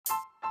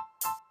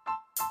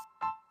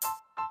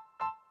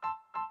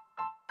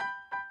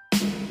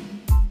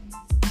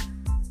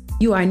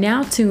You are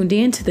now tuned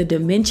in to the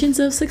Dimensions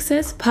of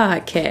Success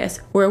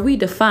podcast, where we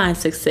define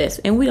success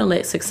and we don't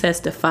let success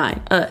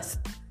define us.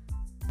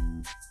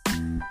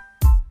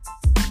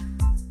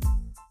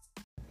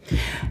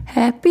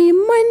 Happy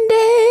Monday!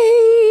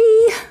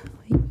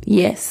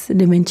 Yes,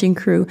 Dimension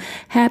Crew.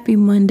 Happy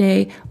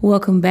Monday.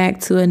 Welcome back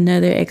to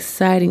another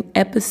exciting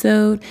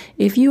episode.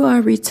 If you are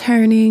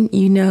returning,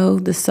 you know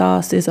the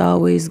sauce is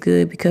always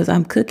good because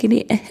I'm cooking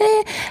it.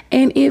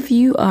 And if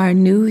you are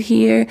new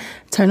here,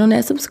 turn on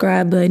that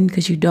subscribe button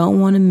because you don't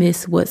want to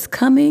miss what's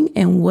coming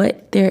and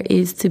what there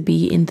is to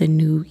be in the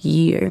new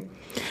year.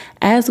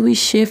 As we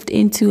shift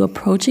into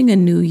approaching a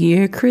new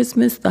year,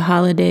 Christmas, the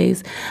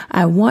holidays,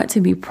 I want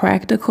to be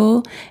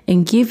practical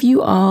and give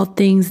you all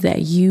things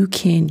that you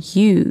can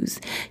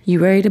use. You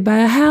ready to buy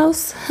a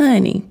house?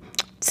 Honey,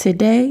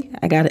 today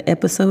I got an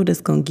episode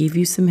that's going to give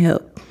you some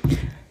help.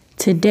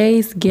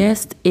 Today's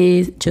guest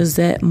is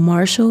Josette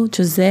Marshall.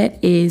 Josette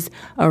is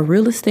a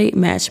real estate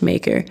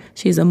matchmaker.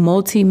 She's a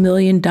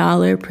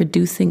multi-million-dollar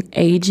producing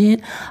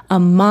agent, a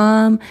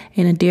mom,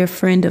 and a dear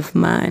friend of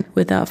mine.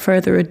 Without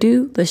further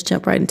ado, let's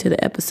jump right into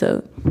the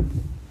episode.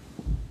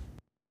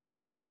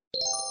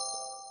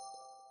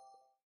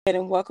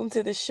 And welcome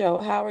to the show.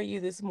 How are you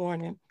this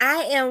morning?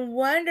 I am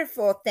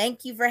wonderful.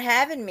 Thank you for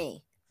having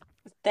me.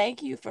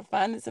 Thank you for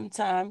finding some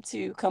time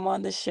to come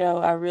on the show.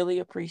 I really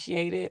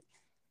appreciate it.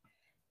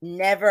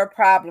 Never a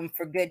problem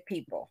for good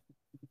people.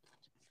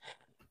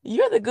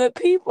 You're the good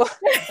people.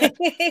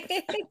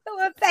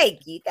 Well,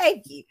 thank you.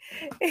 Thank you.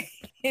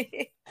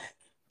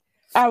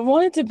 I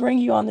wanted to bring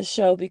you on the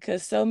show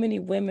because so many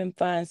women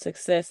find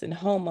success in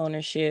home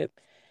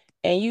ownership,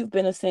 and you've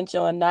been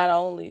essential in not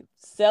only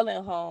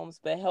selling homes,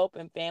 but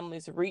helping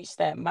families reach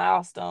that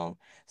milestone.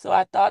 So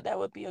I thought that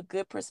would be a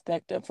good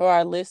perspective for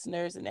our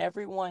listeners and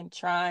everyone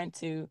trying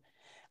to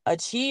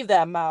achieve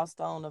that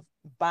milestone of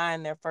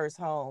buying their first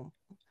home.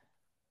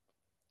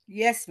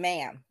 Yes,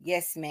 ma'am.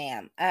 Yes,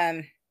 ma'am.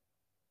 It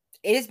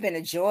has been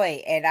a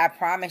joy. And I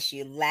promise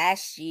you,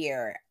 last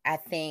year, I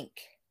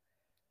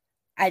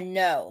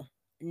know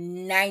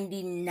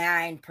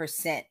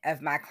 99%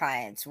 of my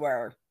clients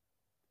were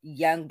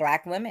young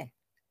Black women.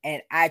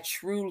 And I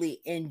truly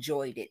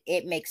enjoyed it.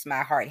 It makes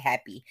my heart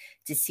happy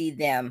to see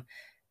them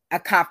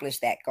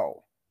accomplish that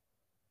goal.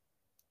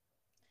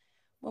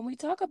 When we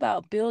talk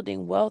about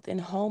building wealth in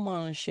home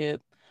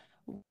ownership,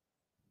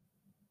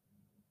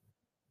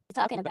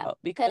 talking about,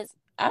 because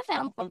I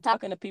found from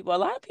talking to people, a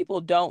lot of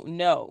people don't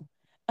know.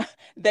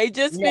 They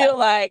just feel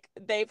like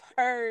they've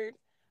heard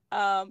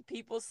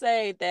people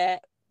say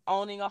that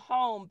owning a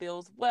home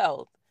builds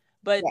wealth,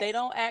 but they're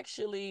not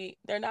actually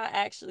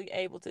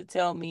able to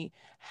tell me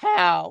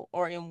how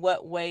or in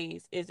what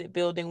ways is it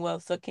building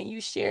wealth. So can you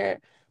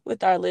share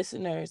with our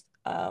listeners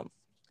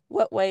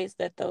what ways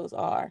that those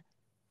are?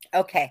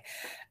 Okay.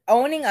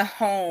 Owning a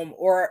home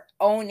or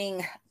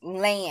owning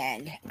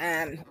land,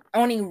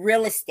 owning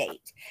real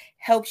estate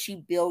helps you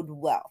build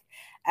wealth.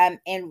 And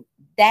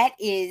that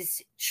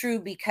is true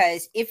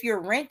because if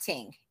you're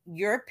renting,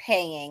 you're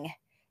paying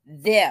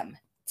them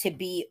to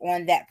be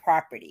on that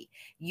property.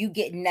 You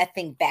get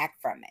nothing back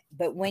from it.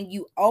 But when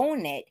you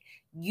own it,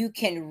 you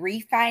can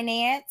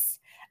refinance.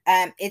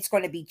 It's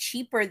going to be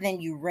cheaper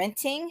than you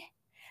renting.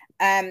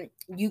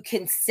 You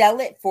can sell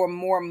it for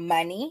more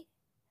money.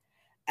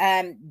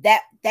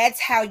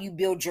 That's how you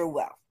build your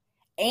wealth,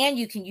 and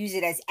you can use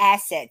it as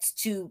assets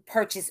to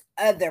purchase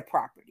other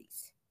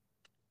properties.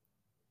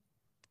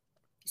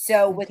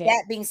 So with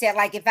that being said,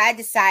 like if I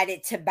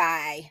decided to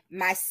buy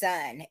my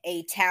son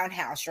a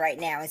townhouse right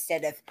now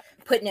instead of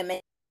putting him in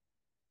an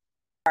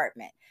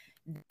apartment,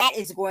 that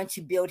is going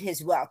to build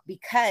his wealth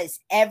because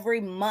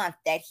every month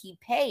that he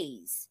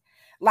pays,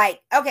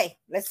 like, okay,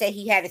 let's say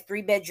he had a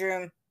three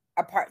bedroom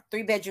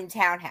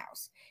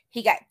townhouse.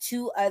 He got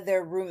two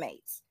other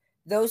roommates.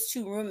 Those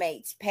two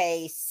roommates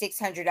pay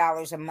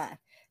 $600 a month.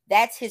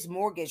 That's his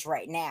mortgage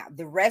right now.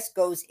 The rest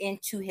goes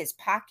into his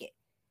pocket.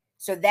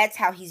 So that's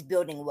how he's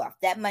building wealth.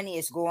 That money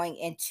is going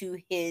into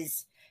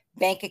his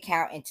bank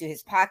account, into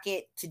his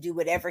pocket to do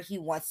whatever he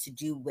wants to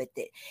do with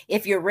it.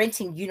 If you're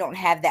renting, you don't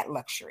have that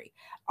luxury.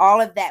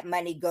 All of that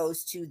money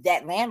goes to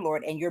that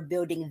landlord and you're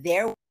building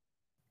their wealth.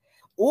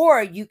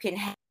 Or you can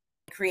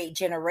create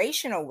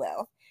generational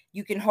wealth.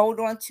 You can hold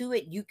on to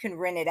it. You can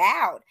rent it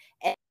out.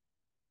 And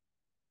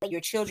your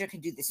children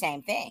can do the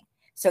same thing.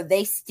 So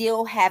they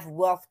still have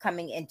wealth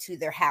coming into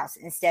their house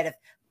instead of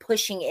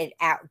pushing it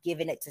out,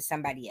 giving it to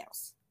somebody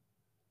else.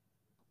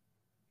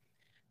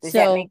 Does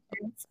that make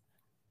sense?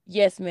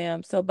 Yes,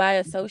 ma'am. So by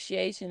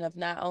association of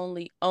not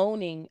only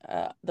owning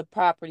the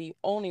property,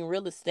 owning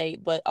real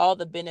estate, but all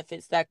the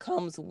benefits that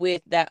comes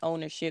with that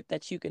ownership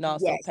that you can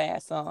also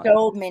pass on.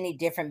 So many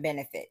different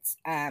benefits.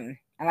 And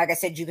like I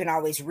said, you can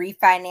always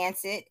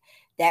refinance it.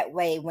 That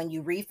way, when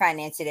you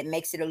refinance it, it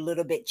makes it a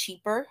little bit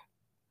cheaper.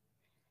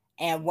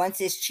 And once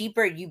it's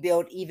cheaper, you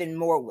build even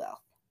more wealth.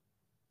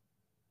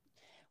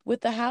 With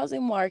the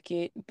housing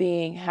market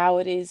being how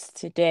it is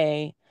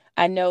today,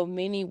 I know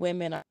many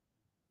women are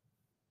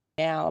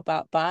now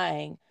about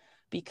buying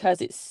because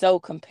it's so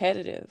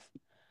competitive.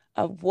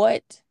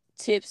 What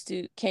tips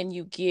can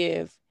you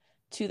give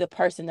to the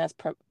person that's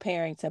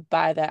preparing to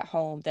buy that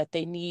home that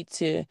they need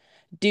to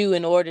do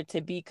in order to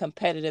be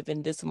competitive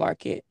in this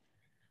market?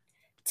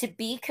 To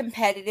be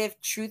competitive,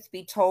 truth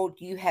be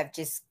told, you have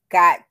just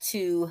got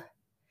to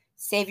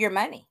save your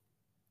money.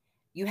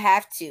 You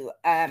have to.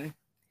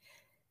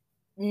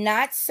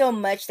 Not so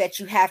much that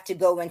you have to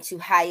go into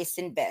highest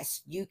and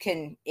best. You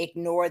can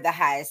ignore the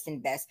highest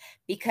and best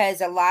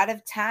because a lot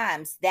of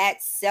times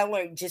that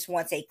seller just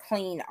wants a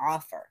clean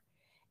offer.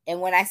 And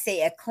when I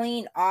say a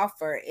clean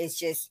offer, it's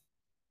just,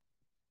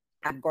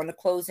 I'm going to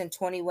close in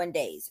 21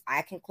 days.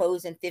 I can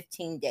close in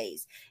 15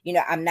 days.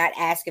 I'm not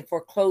asking for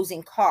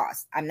closing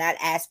costs. I'm not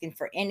asking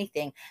for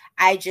anything.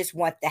 I just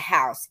want the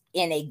house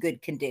in a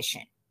good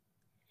condition.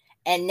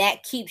 And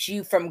that keeps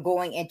you from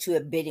going into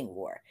a bidding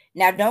war.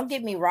 Now, don't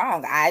get me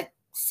wrong. I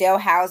sell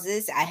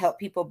houses. I help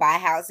people buy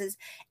houses.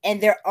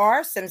 And there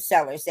are some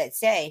sellers that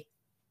say,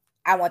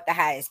 I want the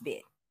highest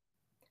bid.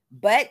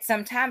 But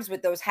sometimes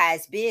with those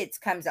highest bids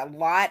comes a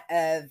lot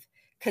of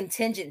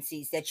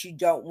contingencies that you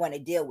don't want to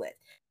deal with.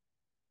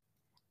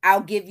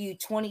 I'll give you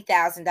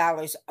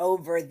 $20,000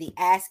 over the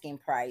asking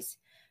price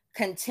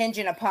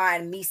contingent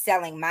upon me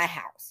selling my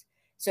house.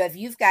 So if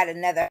you've got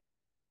another,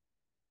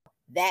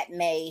 that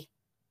may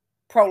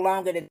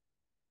prolong it.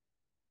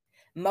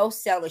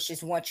 Most sellers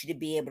just want you to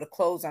be able to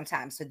close on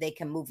time so they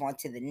can move on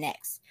to the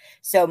next.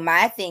 So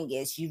my thing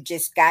is, you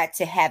just got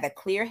to have a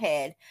clear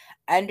head,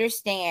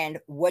 understand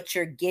what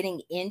you're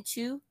getting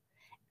into,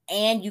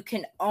 and you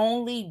can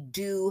only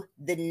do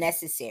the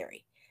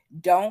necessary.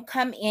 Don't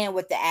come in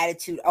with the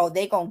attitude, oh,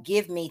 they're going to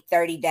give me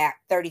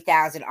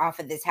 30,000 off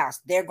of this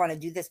house. They're going to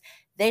do this.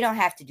 They don't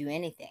have to do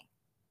anything.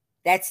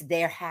 That's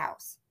their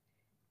house.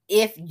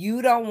 If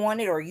you don't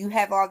want it or you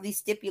have all these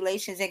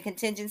stipulations and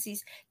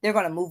contingencies, they're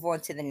going to move on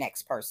to the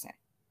next person.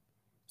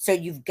 So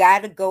you've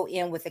got to go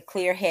in with a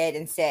clear head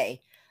and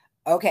say,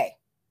 okay,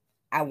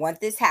 I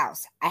want this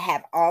house. I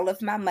have all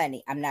of my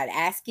money. I'm not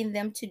asking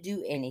them to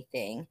do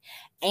anything.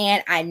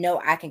 And I know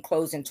I can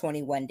close in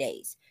 21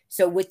 days.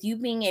 So with you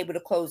being able to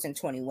close in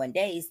 21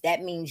 days,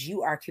 that means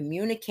you are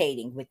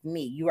communicating with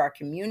me. You are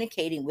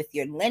communicating with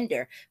your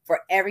lender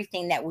for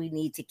everything that we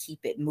need to keep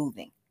it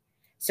moving.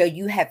 So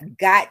you have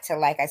got to,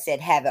 like I said,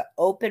 have an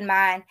open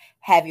mind,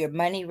 have your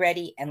money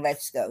ready, and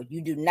let's go.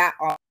 You do not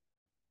offer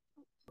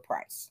the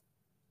price.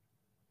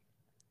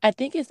 I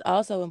think it's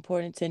also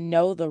important to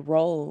know the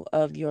role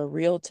of your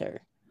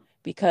realtor,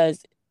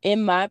 because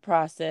in my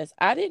process,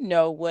 I didn't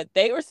know what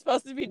they were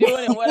supposed to be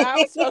doing and what I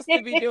was supposed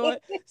to be doing.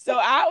 So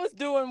I was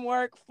doing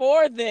work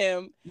for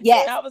them.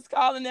 Yes. And I was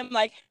calling them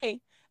like, hey,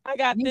 I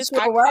got You this.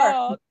 sure I were.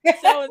 called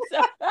so and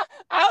so.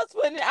 I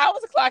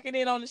was clocking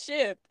in on the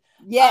shift.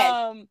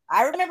 Yes.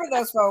 I remember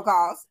those phone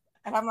calls.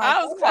 And I'm like,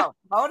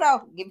 hold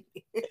on.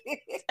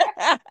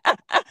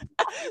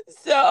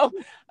 So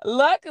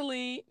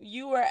luckily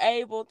you were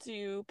able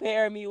to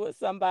pair me with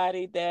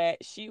somebody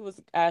that she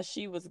was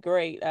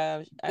great.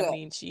 I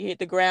mean, she hit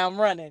the ground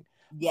running.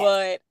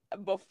 Yes.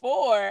 But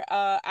before,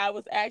 I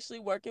was actually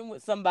working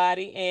with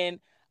somebody and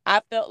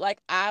I felt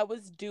like I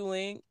was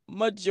doing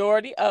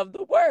majority of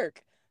the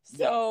work.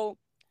 So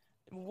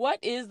what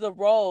is the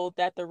role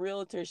that the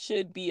realtor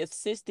should be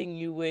assisting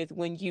you with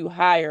when you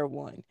hire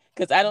one?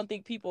 Because I don't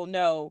think people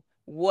know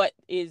what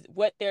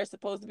they're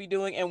supposed to be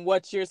doing and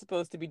what you're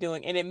supposed to be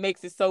doing, and it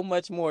makes it so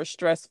much more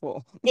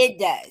stressful. It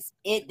does.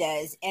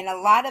 And a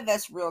lot of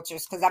us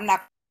realtors, because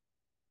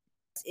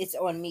it's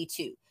on me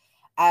too.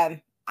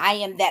 I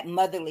am that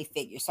motherly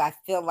figure, so I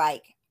feel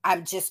like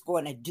I'm just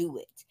going to do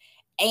it,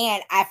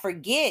 and I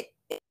forget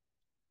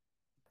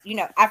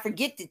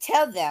to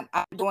tell them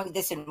I'm doing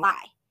this and why.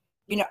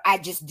 I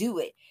just do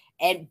it.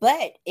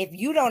 But if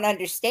you don't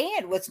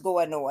understand what's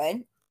going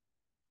on,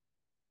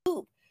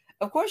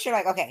 of course you're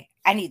like, okay,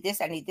 I need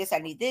this, I need this, I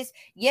need this.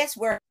 Yes,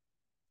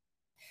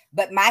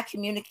 but my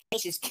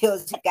communication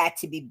skills have got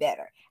to be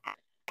better. I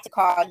have to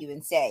call you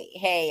and say,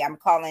 hey, I'm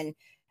calling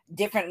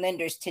different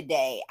lenders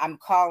today. I'm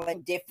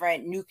calling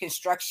different new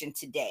construction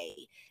today.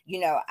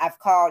 I've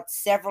called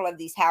several of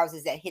these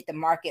houses that hit the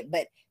market,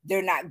 but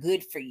they're not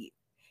good for you.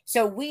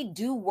 So we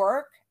do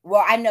work.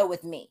 Well, I know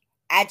with me,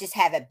 I just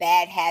have a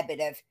bad habit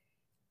of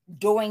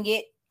doing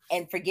it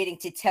and forgetting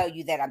to tell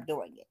you that I'm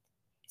doing it.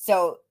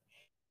 So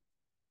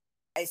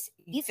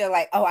you feel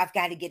like, oh, I've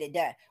got to get it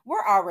done.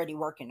 We're already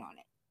working on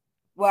it.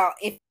 Well,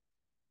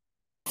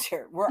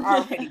 we're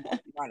already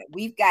working on it.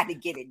 We've got to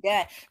get it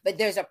done. But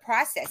there's a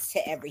process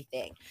to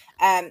everything.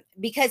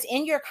 Because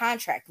in your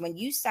contract, when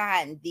you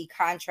sign the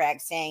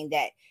contract saying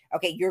that,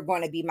 okay, you're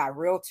going to be my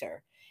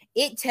realtor,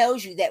 it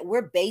tells you that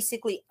we're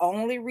basically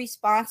only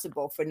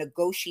responsible for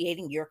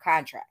negotiating your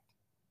contract.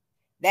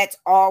 That's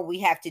all we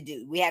have to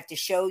do. We have to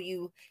show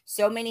you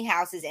so many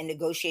houses and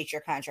negotiate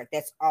your contract.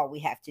 That's all we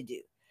have to do.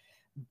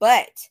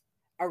 But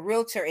a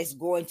realtor is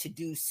going to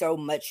do so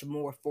much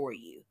more for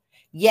you.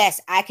 Yes,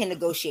 I can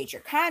negotiate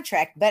your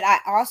contract, but I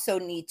also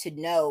need to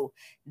know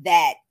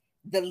that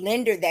the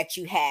lender that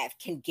you have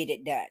can get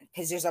it done,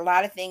 because there's a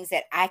lot of things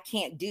that I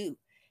can't do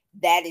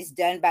that is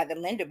done by the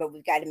lender, but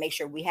we've got to make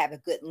sure we have a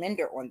good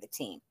lender on the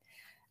team.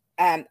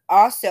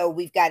 Also,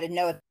 we've got to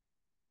know if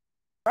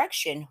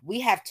construction, we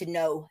have to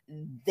know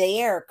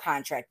their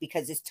contract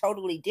because it's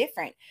totally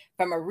different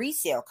from a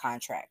resale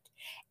contract.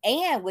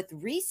 And with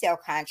resale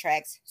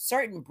contracts,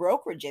 certain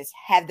brokerages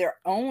have their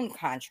own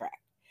contract.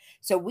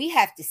 So we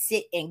have to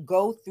sit and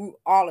go through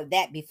all of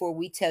that before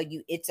we tell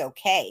you it's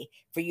okay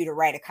for you to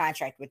write a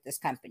contract with this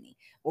company,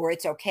 or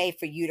it's okay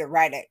for you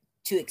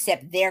to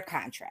accept their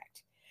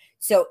contract.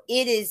 So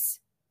it's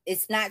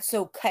not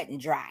so cut and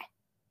dry.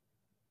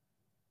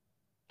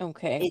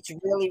 Okay. It's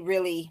really,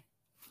 really,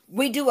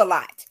 we do a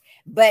lot,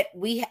 but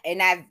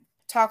and I've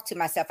talked to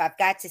myself, I've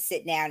got to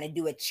sit down and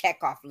do a check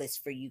off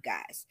list for you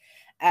guys.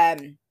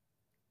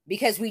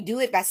 Because we do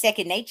it by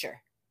second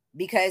nature.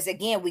 Because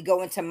again, we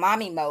go into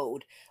mommy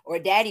mode or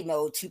daddy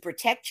mode to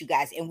protect you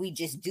guys, and we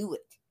just do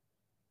it.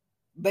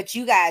 But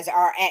you guys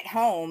are at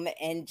home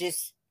and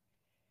just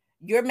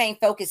your main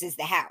focus is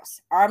the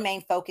house. Our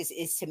main focus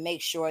is to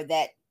make sure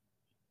that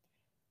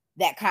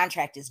that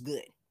contract is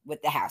good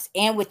with the house.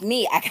 And with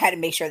me, I got to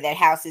make sure that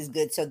house is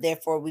good. So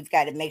therefore, we've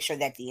got to make sure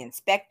that the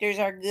inspectors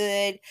are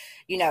good,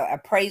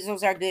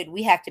 appraisals are good.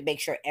 We have to make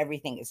sure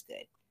everything is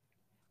good.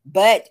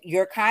 But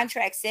your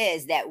contract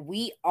says that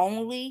we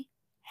only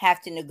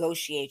have to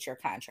negotiate your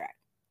contract.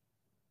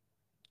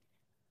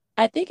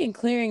 I think in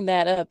clearing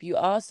that up, you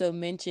also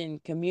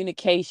mentioned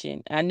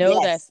communication. I know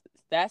Yes,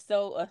 that's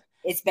so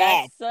it's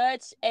bad. that's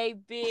such a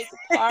big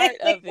part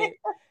of it.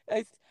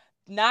 It's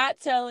not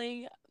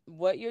telling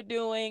what you're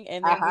doing,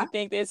 and then we Uh-huh.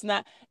 think it's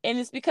not, and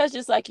it's because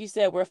just like you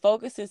said, we're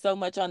focusing so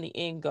much on the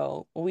end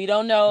goal. We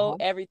don't know Uh-huh.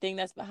 everything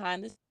that's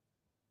behind this,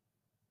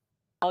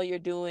 all you're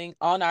doing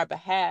on our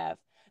behalf,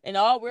 and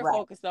all we're Right.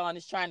 focused on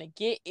is trying to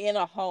get in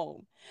a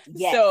home.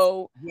 Yes.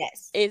 So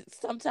Yes. it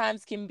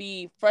sometimes can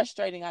be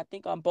frustrating, I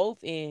think, on both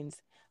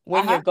ends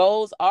when your Uh-huh.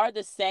 goals are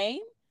the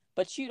same,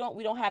 but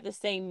we don't have the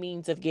same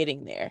means of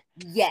getting there.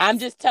 I'm Yes.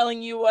 just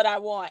telling you what I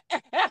want.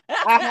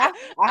 Uh-huh.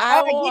 I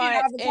Oh, I get it want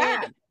all the and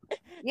time.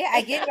 Yeah,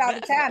 I get it all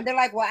the time. They're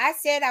like, well, I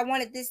said I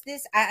wanted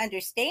this. I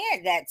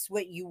understand that's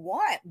what you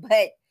want,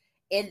 but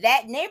in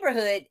that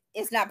neighborhood,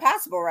 it's not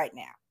possible right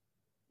now.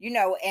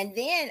 And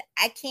then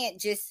I can't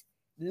just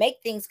make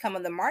things come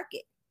on the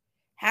market.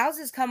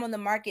 Houses come on the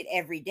market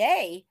every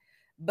day,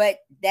 but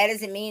that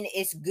doesn't mean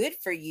it's good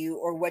for you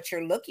or what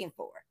you're looking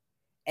for.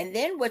 And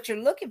then what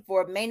you're looking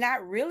for may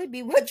not really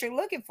be what you're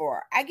looking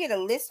for. I get a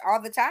list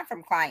all the time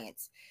from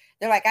clients.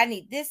 They're like, I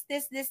need this,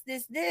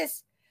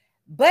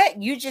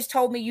 but you just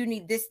told me you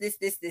need this. These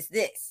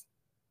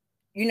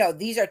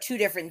are two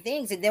different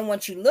things. And then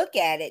once you look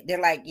at it,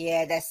 they're like,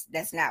 yeah,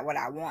 that's not what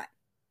I want.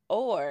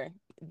 or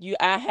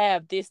I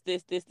have this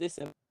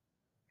and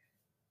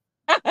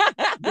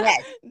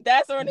Yes,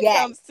 that's when it yes,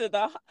 comes to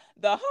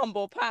the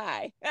humble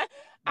pie.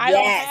 I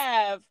don't yes.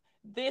 have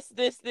this,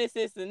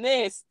 and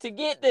this to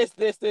get this,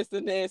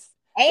 and this.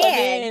 So And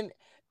then,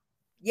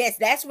 yes,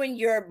 that's when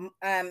your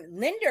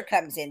lender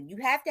comes in. You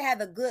have to have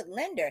a good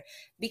lender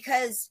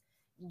because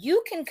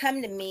you can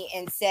come to me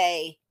and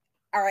say,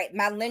 all right,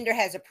 my lender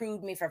has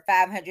approved me for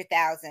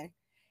 500,000,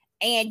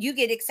 and you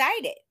get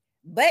excited.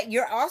 But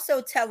you're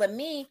also telling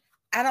me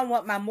I don't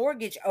want my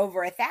mortgage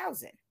over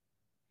 1,000.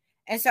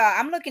 And so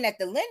I'm looking at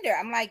the lender.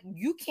 I'm like,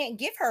 you can't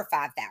give her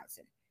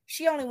 5,000.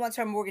 She only wants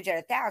her mortgage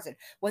at 1,000.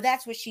 Well,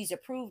 that's what she's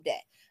approved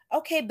at.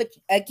 Okay, but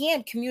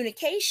again,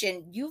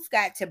 communication, you've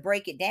got to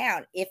break it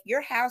down. If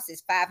your house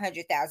is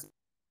 500,000,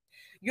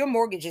 your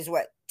mortgage is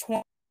what,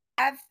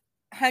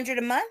 2,500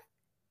 a month?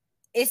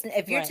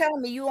 If you're right.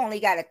 telling me you only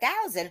got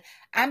 1,000,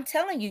 I'm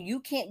telling you, you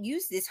can't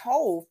use this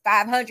whole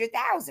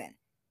 500,000.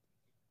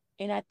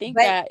 And I think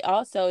But that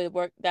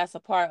also that's a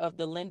part of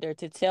the lender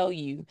to tell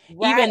you,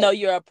 even though right,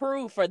 you're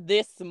approved for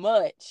this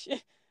much,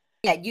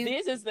 yeah, you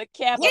this is the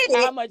cap of get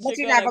how it, much but you're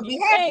you're not gonna gonna be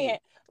be happy. paying.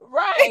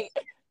 Right.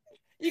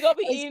 You're gonna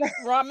be It's eating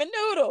ramen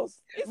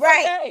noodles. It's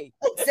right. okay.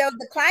 So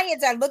the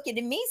clients are looking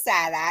at me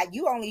side eye.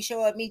 You only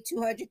showed me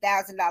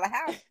 $200,000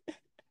 house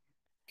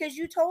because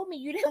you told me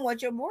you didn't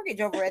want your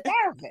mortgage over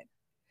 1,000.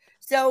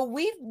 So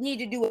we need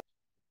to do it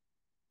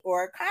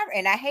or a conference.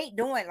 And I hate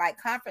doing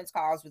like conference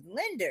calls with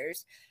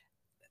lenders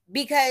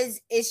because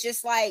it's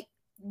just like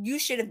you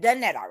should have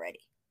done that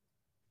already.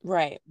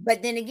 Right.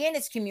 But then again,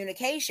 it's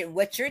communication.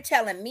 What you're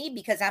telling me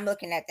because I'm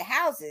looking at the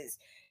houses,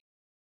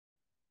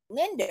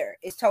 lender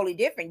is totally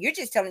different. You're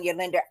just telling your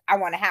lender, I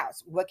want a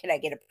house. What can I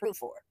get approved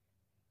for?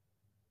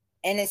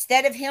 And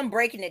instead of him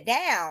breaking it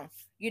down,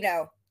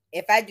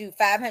 if I do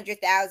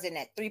 500,000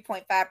 at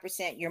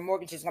 3.5%, your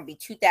mortgage is going to be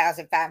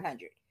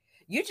 2,500.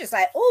 You're just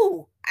like,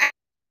 ooh, I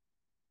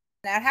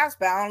that house,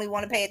 but I only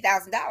want to pay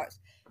 $1,000.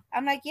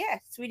 I'm like, yeah,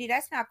 sweetie,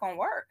 that's not going to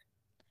work.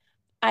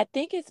 I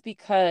think it's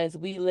because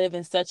we live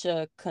in such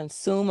a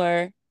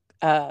consumer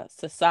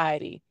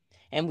society,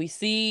 and we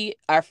see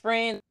our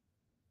friends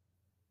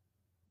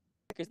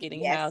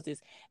getting Yes,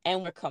 houses,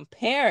 and we're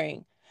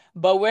comparing,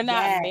 but we're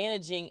not yes,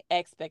 managing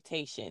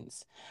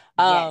expectations.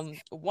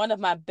 yes, One of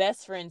my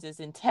best friends is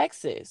in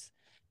Texas,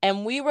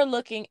 and we were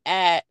looking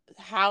at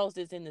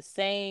houses in the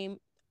same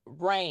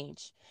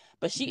range,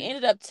 But she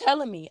ended up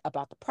telling me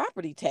about the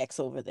property tax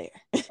over there.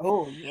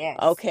 Oh, yes.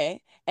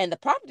 Okay. And the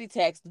property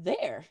tax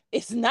there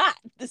is not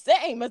the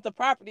same as the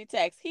property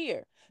tax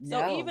here.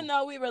 So even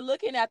though we were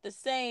looking at the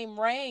same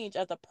range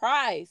of the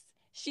price,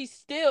 she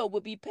still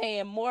would be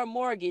paying more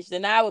mortgage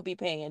than I would be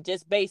paying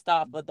just based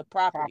off of the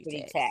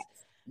property tax.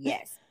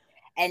 Yes.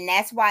 And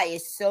that's why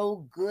it's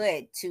so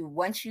good to,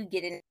 once you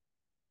get in,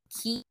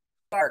 keep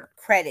your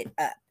credit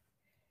up,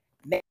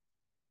 make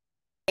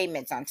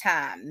payments on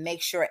time,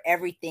 make sure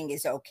everything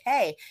is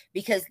okay,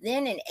 because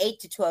then in 8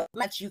 to 12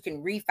 months you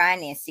can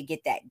refinance to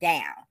get that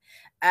down.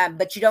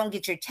 But you don't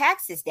get your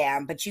taxes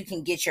down, but you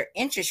can get your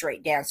interest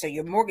rate down, so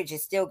your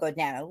mortgages still go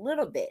down a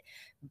little bit.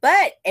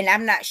 But, and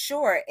I'm not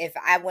sure if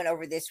I went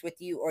over this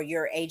with you or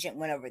your agent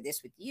went over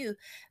this with you,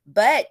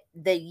 but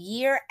the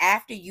year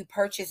after you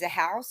purchase a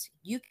house,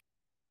 you can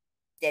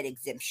get that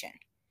exemption,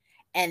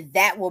 and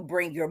that will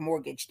bring your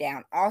mortgage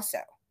down also,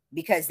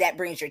 because that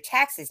brings your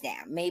taxes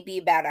down, maybe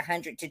about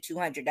 $100 to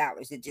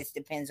 $200. It just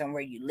depends on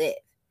where you live.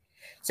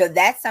 So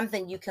that's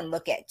something you can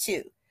look at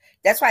too.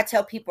 That's why I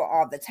tell people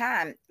all the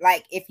time,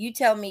 like, if you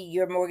tell me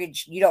your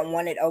mortgage, you don't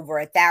want it over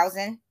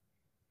 $1,000,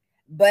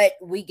 but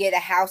we get a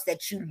house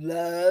that you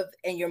love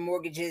and your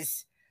mortgage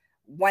is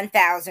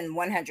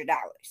 $1,100,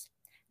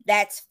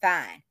 that's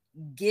fine.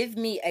 Give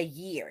me a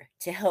year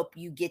to help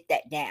you get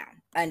that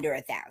down under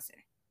 $1,000.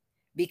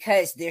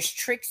 Because there's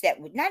tricks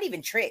that would, not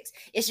even tricks,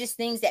 it's just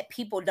things that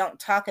people don't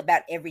talk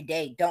about every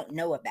day, don't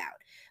know about.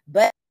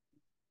 But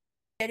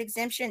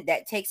exemption,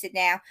 that takes it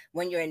down.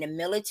 When you're in the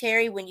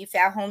military, when you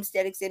file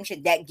homestead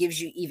exemption, that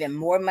gives you even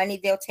more money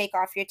they'll take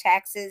off your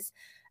taxes.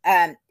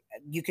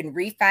 You can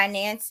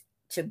refinance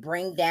to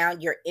bring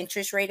down your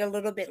interest rate a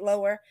little bit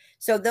lower.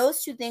 So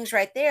those two things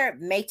right there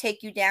may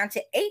take you down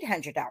to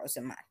 $800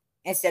 a month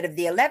instead of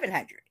the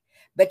 $1,100.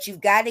 But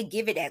you've got to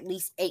give it at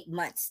least 8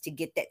 months to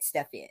get that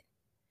stuff in.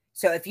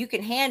 So if you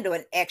can handle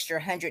an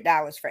extra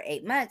 $100 for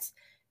 8 months,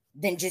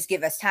 then just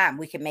give us time.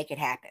 We can make it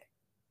happen.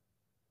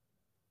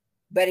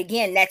 But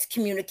again, that's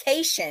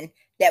communication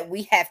that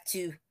we have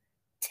to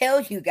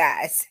tell you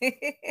guys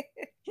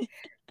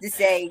to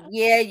say,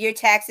 yeah, your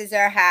taxes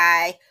are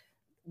high.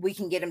 We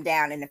can get them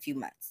down in a few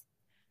months.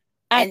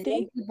 And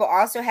then people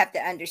also have to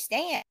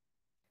understand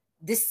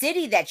the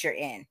city that you're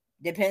in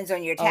depends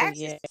on your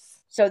taxes. Oh, yes.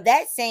 So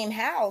that same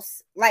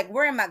house, like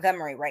we're in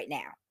Montgomery right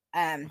now.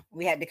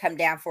 We had to come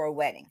down for a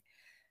wedding.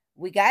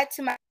 We got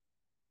to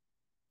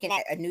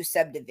a new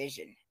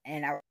subdivision,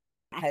 and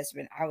my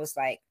husband, I was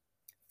like,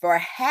 for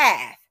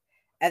half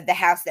of the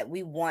house that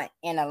we want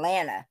in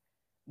Atlanta,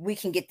 we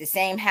can get the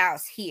same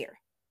house here.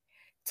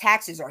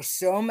 Taxes are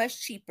so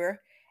much cheaper,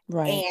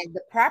 right? And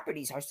the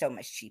properties are so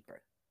much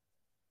cheaper.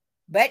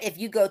 But if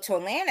you go to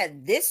Atlanta,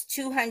 this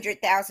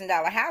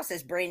 $200,000 house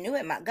that's brand new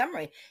in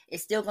Montgomery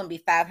is still going to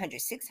be $500,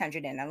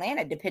 $600 in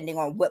Atlanta, depending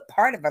on what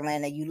part of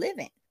Atlanta you live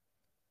in.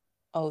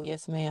 Oh,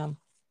 yes, ma'am.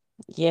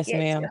 Yes,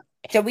 ma'am.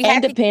 So we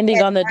and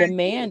depending on the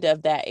demand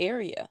of that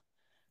area.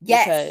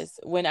 Yes. Because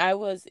when I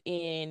was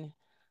in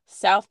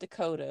South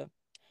Dakota,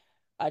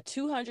 a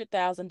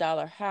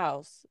 $200,000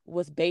 house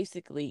was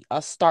basically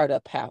a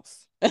startup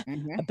house.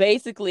 Mm-hmm.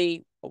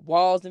 Basically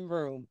walls and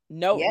room.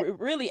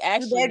 Really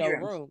actually no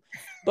room.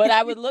 But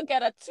I would look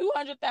at a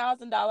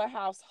 $200,000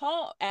 house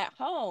at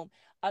home.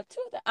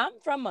 I'm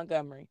from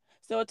Montgomery.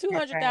 So a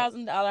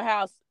 $200,000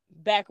 house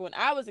back when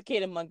I was a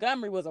kid in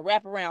Montgomery was a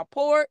wraparound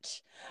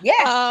porch.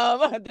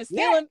 The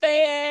ceiling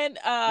fan,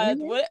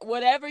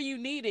 whatever you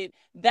needed,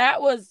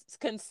 that was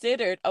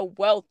considered a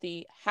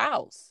wealthy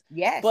house.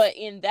 Yes. But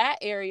in that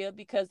area,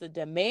 because the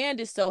demand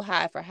is so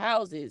high for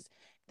houses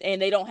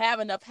and they don't have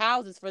enough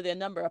houses for the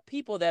number of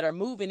people that are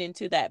moving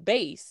into that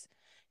base,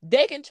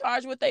 they can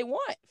charge what they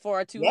want for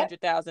a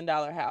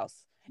 $200,000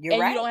 house. You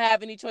don't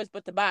have any choice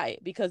but to buy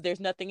it because there's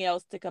nothing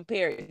else to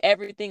compare it.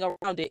 Everything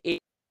around it is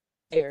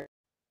there.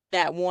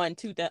 That one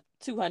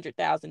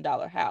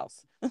 $200,000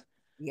 house.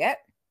 Yep.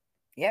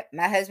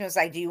 My husband was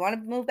like, do you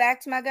want to move back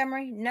to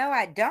Montgomery? No,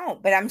 I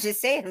don't. But I'm just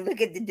saying,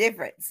 look at the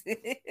difference.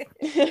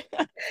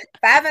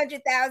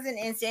 500,000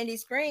 in Sandy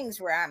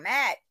Springs, where I'm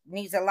at,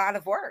 needs a lot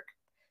of work.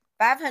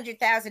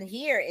 500,000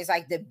 here is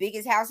like the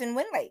biggest house in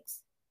Wind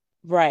Lakes.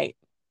 Right.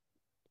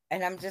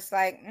 And I'm just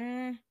like,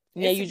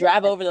 yeah, you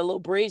drive over the little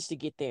bridge to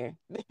get there.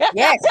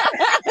 Yes.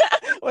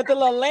 With the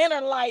little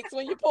lantern lights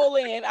when you pull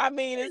in. I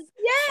mean,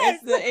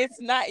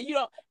 it's not,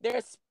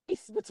 there's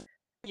space between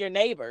your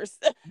neighbors.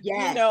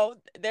 Yes.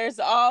 There's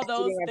all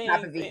those things. On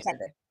top of each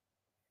other.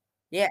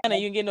 Yeah. And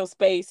you can get no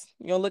space.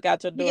 You don't look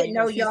out your door. You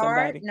no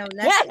yard, no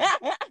nothing.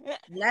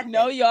 Nothing.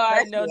 No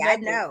yard, no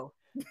nothing. I know.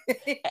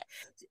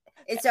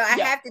 And so I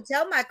have to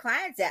tell my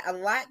clients that a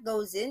lot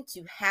goes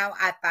into how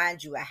I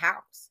find you a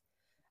house.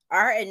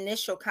 Our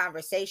initial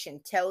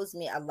conversation tells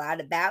me a lot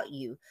about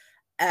you.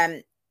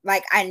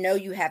 Like, I know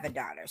you have a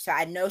daughter, so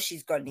I know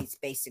she's going to need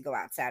space to go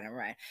outside and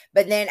run.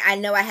 But then I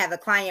know I have a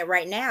client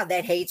right now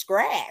that hates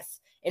grass,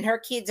 and her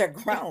kids are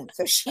grown,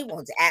 so she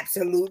wants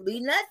absolutely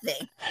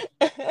nothing.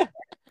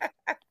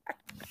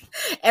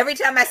 Every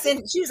time I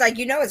send, she was like,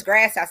 it's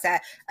grass outside.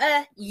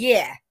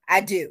 Yeah,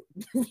 I do.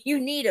 You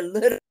need a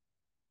little.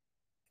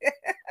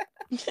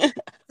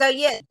 So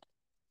yeah,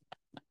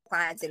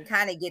 clients and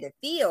kind of get a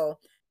feel,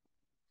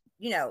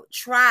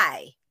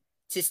 try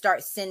to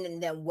start sending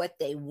them what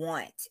they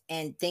want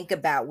and think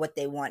about what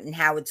they want and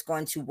how it's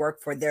going to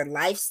work for their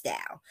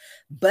lifestyle.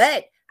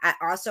 But I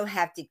also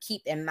have to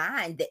keep in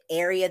mind the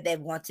area they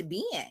want to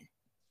be in.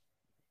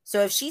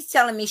 So if she's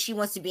telling me she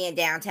wants to be in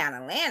downtown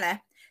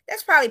Atlanta,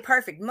 that's probably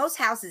perfect. Most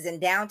houses in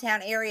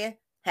downtown area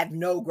have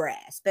no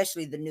grass,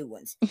 especially the new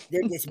ones.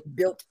 They're just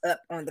built up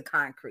on the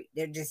concrete.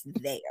 They're just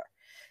there.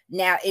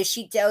 Now, if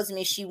she tells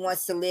me she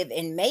wants to live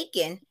in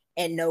Macon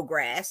and no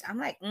grass, I'm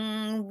like,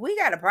 we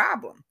got a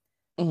problem.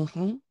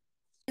 Mm-hmm.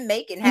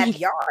 Macon have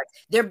yards.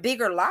 They're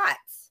bigger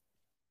lots.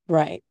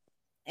 Right.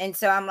 And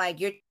so I'm like,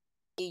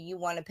 you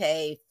want to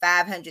pay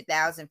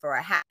 $500,000 for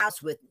a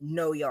house with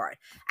no yard.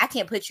 I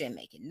can't put you in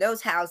Macon.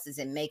 Those houses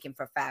in Macon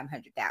for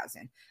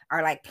 $500,000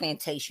 are like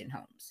plantation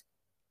homes.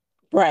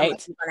 Right.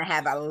 Like, you're going to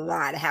have a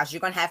lot of houses.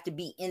 You're going to have to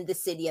be in the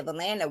city of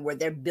Atlanta where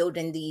they're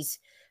building these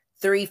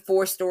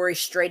 3-4 stories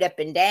straight up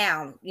and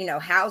down,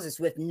 houses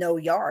with no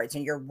yards,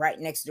 and you're right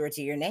next door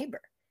to your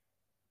neighbor.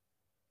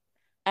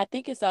 I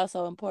think it's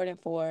also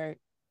important for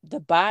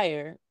the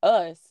buyer,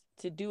 us,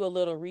 to do a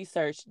little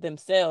research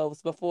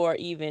themselves before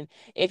even,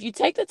 if you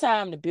take the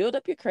time to build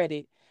up your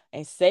credit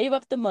and save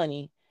up the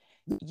money,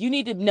 you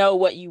need to know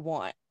what you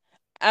want.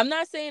 I'm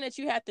not saying that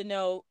you have to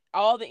know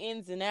all the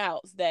ins and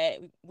outs that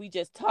we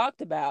just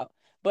talked about,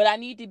 but I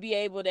need to be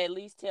able to at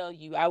least tell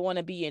you, I want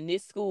to be in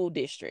this school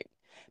district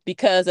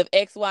because of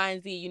X, Y,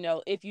 and Z.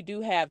 If you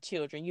do have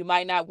children, you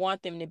might not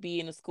want them to be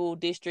in a school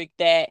district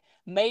that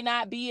may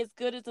not be as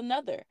good as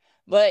another,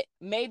 but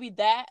maybe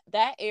that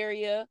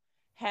area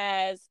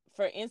has,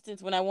 for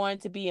instance, when I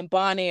wanted to be in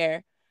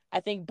Bonaire, I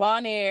think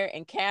Bonaire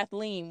and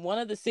Kathleen, one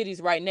of the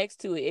cities right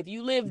next to it, if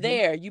you live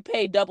there, you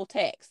pay double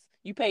tax.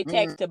 You pay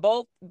tax to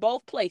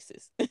both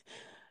places.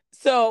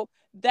 So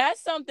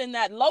that's something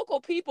that local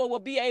people will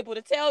be able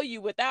to tell you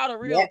without a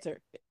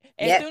realtor.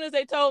 As soon as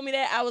they told me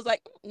that, I was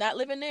like, not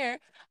living there.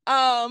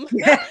 Not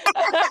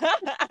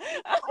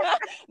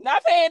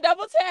paying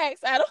double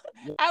tax. I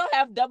don't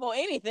have double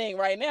anything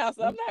right now,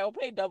 so I'm not gonna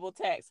pay double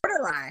tax.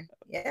 Borderline.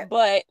 Yeah.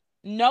 But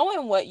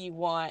knowing what you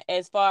want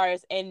as far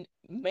as and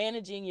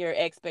managing your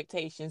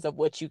expectations of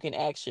what you can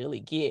actually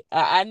get.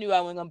 I knew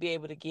I wasn't gonna be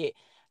able to get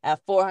a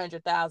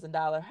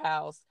 $400,000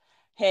 house.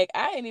 Heck,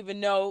 I didn't even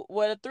know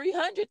what a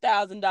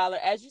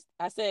 $300,000.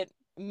 I said,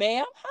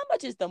 ma'am, how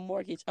much is the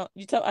mortgage? I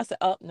said,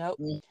 oh no,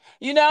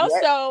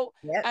 So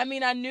I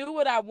mean, I knew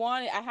what I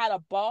wanted. I had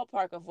a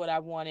ballpark of what I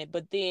wanted,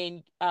 but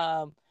then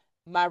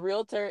my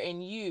realtor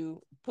and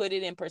you put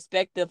it in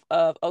perspective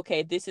of,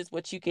 okay, this is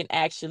what you can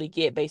actually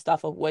get based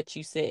off of what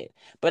you said.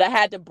 But I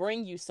had to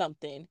bring you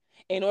something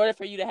in order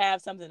for you to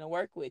have something to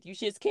work with. You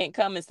just can't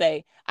come and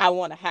say, I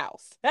want a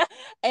house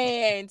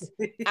and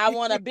I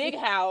want a big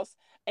house.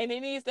 And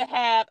it needs to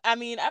have, I've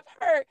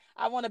heard,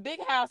 I want a big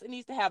house. It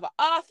needs to have an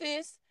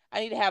office. I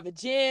need to have a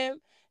gym.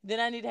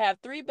 Then I need to have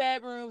 3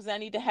 bedrooms. I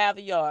need to have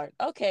a yard.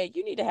 Okay,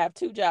 you need to have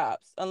 2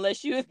 jobs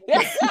unless you. And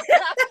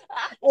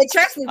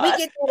trust me, we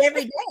get that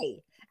every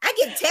day. I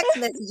get text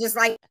messages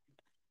like,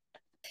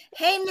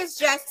 hey, Miss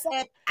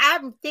Jessup, I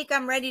think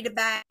I'm ready to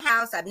buy a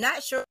house. I'm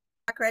not sure what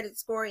my credit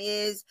score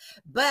is,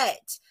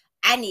 but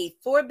I need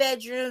 4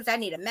 bedrooms. I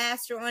need a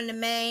master on the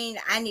main.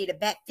 I need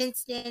a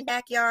fenced in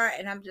backyard.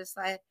 And I'm just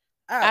like,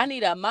 oh. I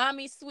need a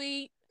mommy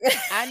suite.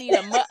 I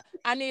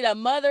need a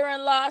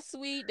mother-in-law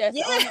suite that's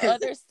on the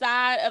other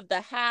side of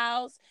the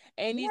house,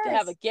 and needs to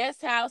have a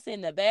guest house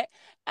in the back.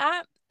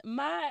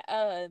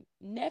 My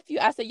nephew,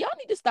 I said, y'all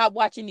need to stop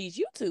watching these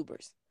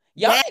YouTubers.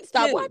 Y'all need to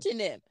stop watching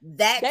them.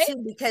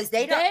 Too, because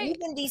they don't,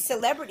 even these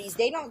celebrities,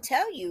 they don't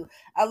tell you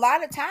a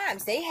lot of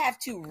times they have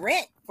to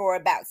rent for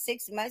about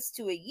 6 months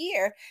to a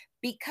year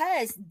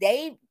because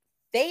they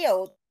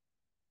failed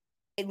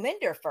a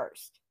lender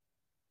first.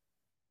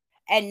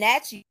 And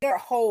that's your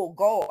whole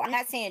goal. I'm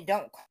not saying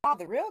don't call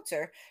the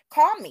realtor,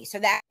 call me so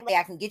that way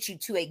I can get you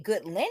to a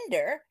good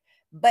lender.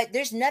 But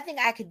there's nothing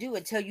I could do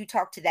until you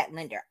talk to that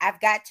lender. I've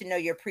got to know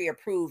you're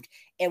pre-approved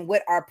and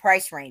what our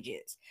price range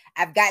is.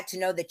 I've got to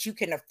know that you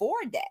can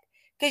afford that.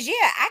 Because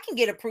I can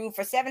get approved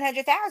for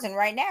 $700,000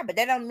 right now, but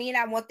that don't mean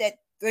I want that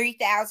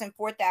 $3,000,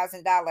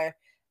 $4,000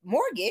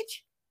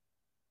 mortgage.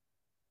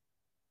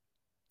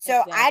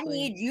 So exactly. I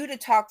need you to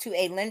talk to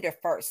a lender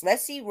first.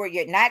 Let's see where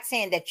you're not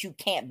saying that you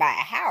can't buy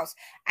a house.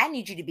 I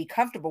need you to be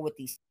comfortable with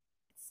these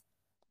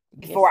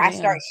before I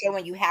start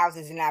showing you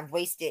houses, and I've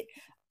wasted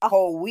a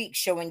whole week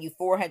showing you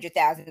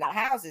 $400,000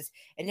 houses.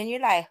 And then you're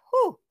like,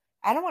 whew,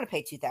 I don't want to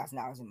pay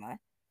 $2,000 a month.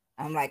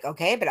 I'm like,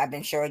 okay, but I've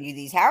been showing you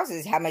these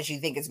houses. How much you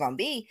think it's going to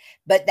be?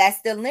 But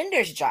that's the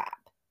lender's job.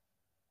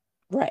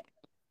 Right.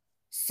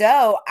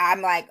 So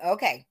I'm like,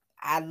 okay,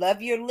 I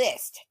love your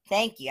list.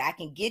 Thank you. I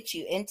can get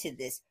you into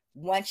this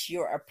once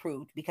you're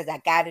approved, because I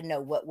got to know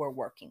what we're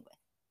working with.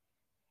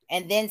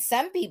 And then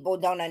some people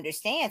don't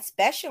understand,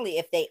 especially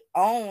if they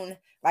own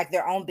like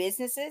their own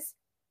businesses.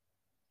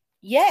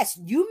 Yes,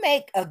 you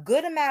make a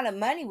good amount of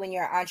money when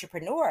you're an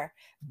entrepreneur,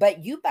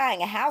 but you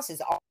buying a house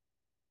is all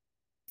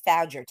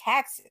filed your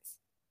taxes.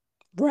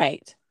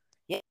 Right.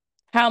 Yeah.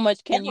 How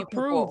much can you Several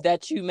prove people.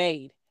 that you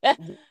made?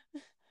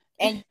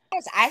 And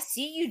yes, I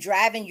see you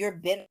driving your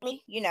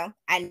Bentley.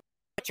 I know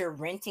that you're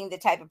renting the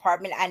type of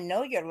apartment. I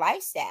know your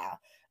lifestyle.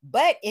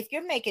 But if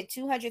you're making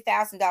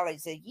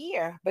 $200,000 a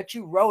year, but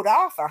you wrote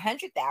off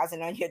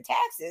 100,000 on your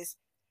taxes,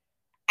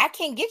 I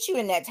can't get you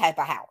in that type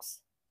of house.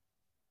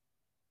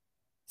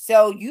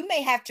 So you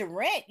may have to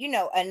rent,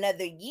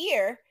 another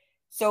year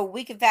so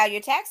we can file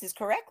your taxes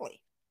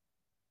correctly.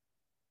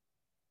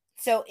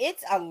 So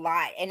it's a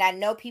lot. And I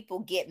know people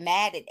get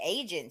mad at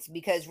agents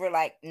because we're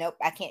like, nope,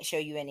 I can't show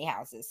you any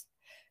houses.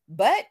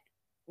 But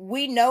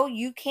we know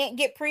you can't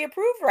get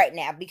pre-approved right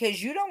now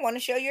because you don't want to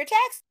show your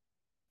tax.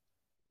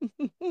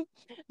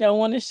 Don't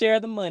want to share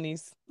the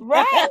monies.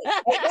 Right.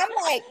 And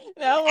I'm like,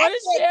 Don't want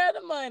to share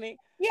the money.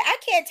 Yeah, I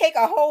can't take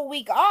a whole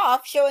week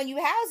off showing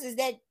you houses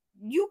that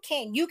you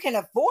can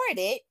afford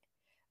it,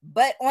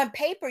 but on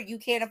paper you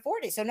can't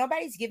afford it. So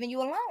nobody's giving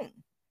you a loan.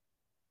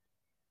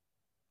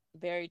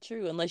 Very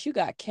true, unless you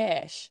got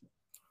cash.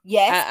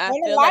 Yes, I and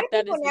a feel lot like of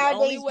that people is the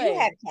only nowadays do way.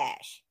 have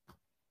cash,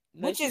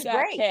 which Unless you is got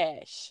great.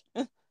 cash.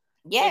 If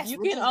Yes, you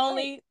which can is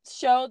only great.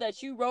 show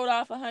that you wrote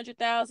off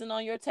 100,000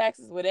 on your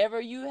taxes, whatever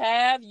you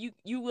have, you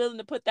willing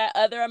to put that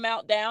other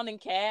amount down in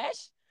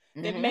cash,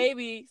 then Mm-hmm.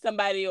 maybe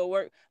somebody will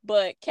work.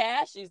 But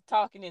cash is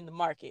talking in the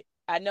market.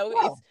 I know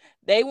Oh,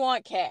 they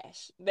want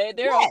cash.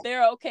 yes.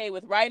 They're okay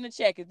with writing a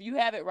check. If you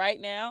have it right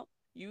now,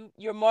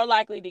 you're more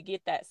likely to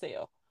get that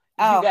sale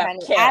if you Oh, got honey,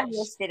 I cash.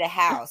 listed a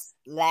house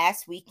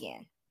last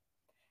weekend.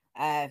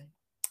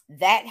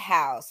 That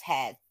house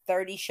had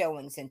 30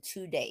 showings in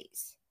 2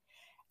 days.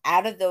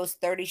 Out of those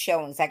 30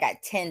 showings, I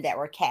got 10 that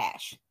were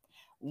cash.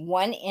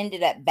 One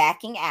ended up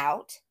backing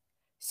out.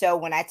 So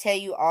when I tell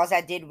you all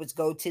I did was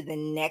go to the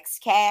next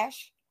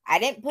cash, I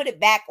didn't put it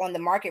back on the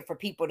market for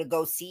people to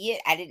go see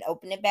it. I didn't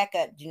open it back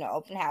up,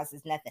 open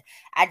houses, nothing.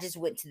 I just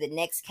went to the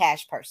next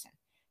cash person.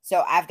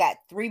 So I've got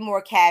 3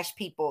 more cash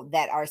people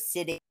that are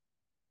sitting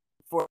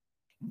for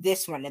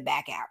this one to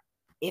back out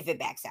if it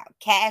backs out.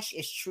 Cash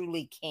is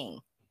truly king.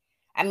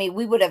 I mean,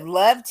 we would have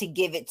loved to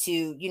give it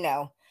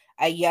to,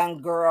 a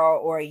young girl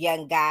or a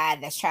young guy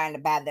that's trying to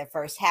buy their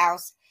first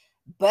house.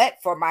 But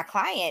for my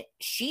client,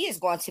 she is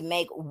going to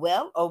make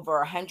well over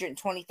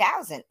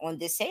 120,000 on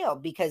this sale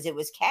because it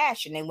was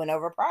cash and they went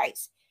over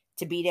price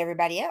to beat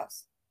everybody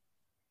else.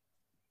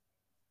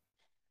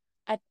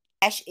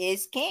 Cash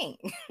is king.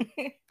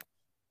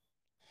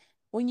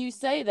 When you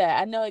say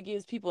that, I know it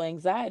gives people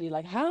anxiety.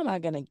 Like, how am I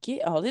going to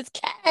get all this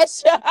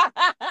cash?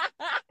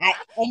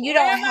 And you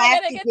Where don't am I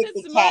have going to to get get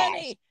this the cash.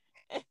 money?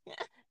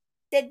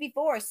 Said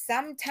before,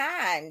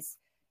 sometimes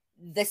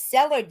the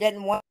seller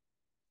doesn't want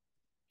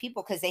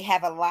people because they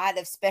have a lot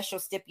of special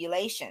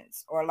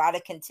stipulations or a lot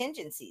of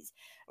contingencies.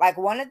 Like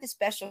one of the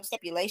special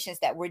stipulations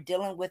that we're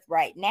dealing with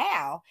right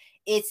now,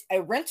 it's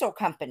a rental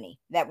company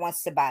that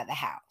wants to buy the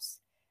house.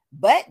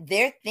 But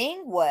their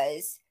thing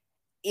was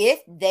if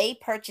they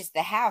purchase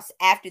the house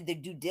after the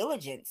due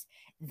diligence,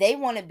 they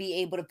want to be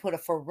able to put a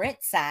for rent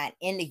sign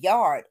in the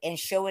yard and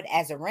show it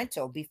as a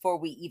rental before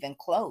we even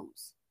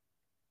close.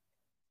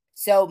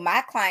 So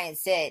my client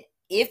said,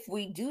 if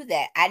we do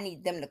that, I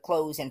need them to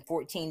close in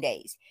 14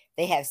 days.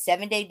 They have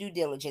 7-day due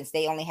diligence.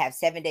 They only have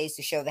 7 days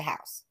to show the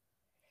house.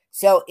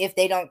 So if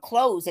they don't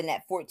close in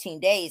that 14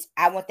 days,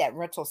 I want that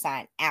rental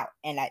sign out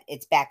and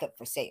it's back up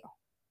for sale.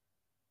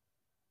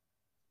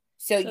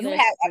 So you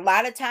have a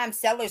lot of times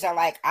sellers are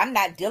like, I'm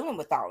not dealing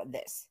with all of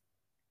this.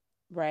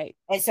 Right.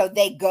 And so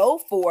they go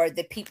for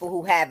the people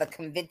who have a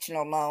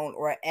conventional loan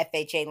or an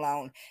FHA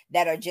loan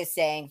that are just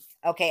saying,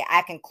 okay,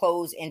 I can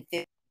close in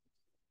 50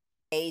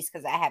 days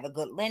because I have a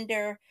good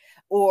lender,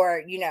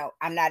 or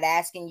I'm not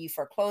asking you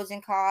for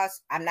closing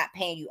costs. I'm not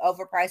paying you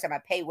overpriced. I'm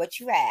gonna pay what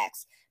you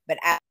ask, but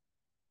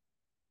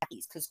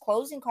because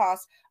closing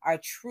costs are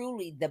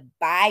truly the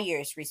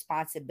buyer's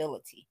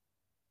responsibility.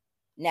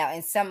 Now,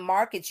 in some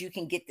markets, you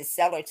can get the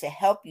seller to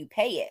help you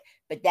pay it,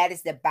 but that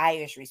is the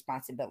buyer's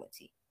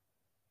responsibility.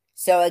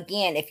 So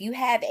again, if you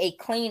have a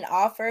clean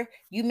offer,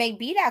 you may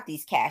beat out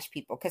these cash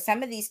people because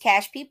some of these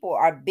cash people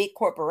are big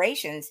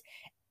corporations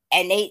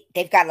and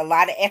they've got a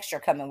lot of extra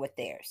coming with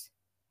theirs.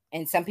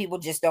 And some people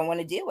just don't want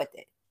to deal with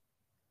it.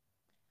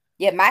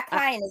 Yeah, my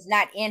client is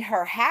not in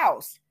her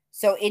house,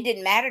 so it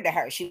didn't matter to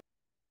her. She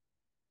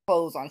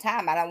closed on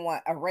time. I don't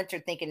want a renter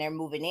thinking they're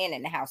moving in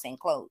and the house ain't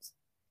closed.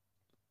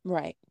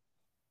 Right.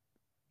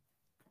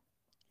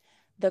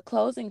 The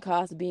closing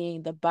cost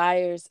being the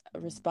buyer's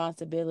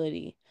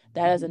responsibility.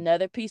 That is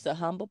another piece of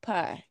humble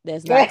pie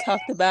that's not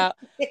talked about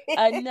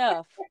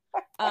enough.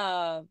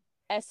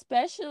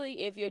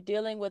 Especially if you're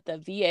dealing with a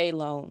VA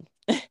loan.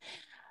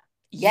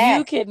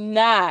 You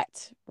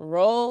cannot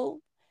roll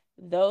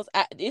those.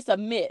 It's a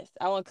myth.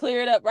 I want to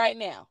clear it up right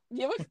now.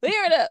 You want to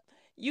clear it up.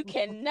 You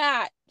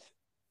cannot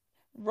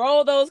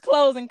roll those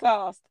closing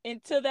costs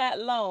into that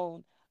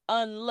loan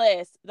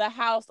unless the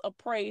house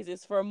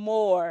appraises for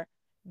more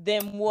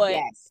than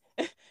what.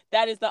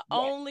 That is the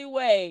only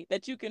way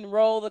that you can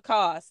roll the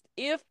cost.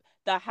 If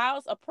the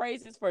house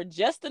appraises for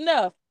just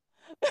enough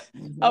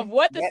of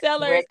what the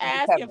seller is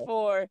asking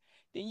for,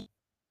 then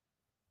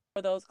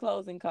for those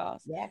closing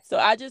costs. Yes. So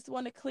I just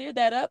want to clear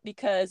that up,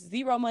 because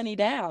zero money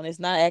down is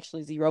not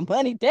actually zero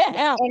money down.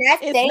 And I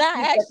It's thank not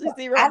you actually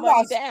zero I money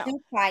lost down. 2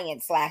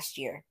 clients last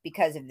year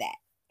because of that.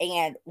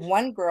 And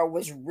one girl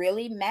was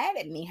really mad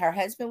at me. Her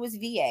husband was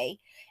VA,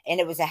 and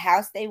it was a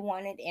house they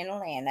wanted in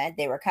Atlanta.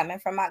 They were coming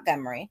from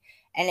Montgomery,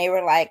 and they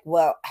were like,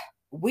 "Well,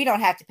 we don't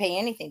have to pay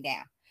anything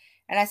down."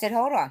 And I said,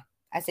 "Hold on."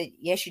 I said,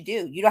 "Yes, you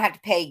do. You don't have to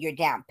pay your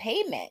down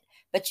payment,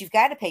 but you've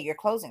got to pay your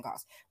closing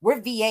costs.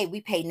 We're VA, we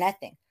pay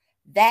nothing."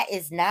 That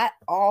is not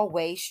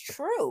always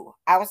true.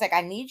 I was like,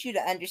 I need you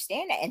to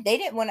understand that. And they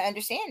didn't want to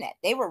understand that.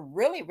 They were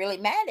really, really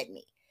mad at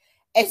me.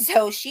 And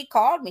so she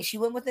called me. She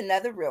went with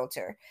another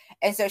realtor.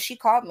 And so she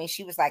called me.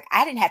 She was like,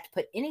 I didn't have to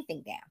put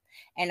anything down.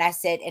 And I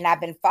said, and I've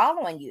been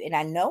following you. And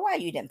I know why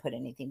you didn't put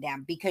anything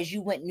down, because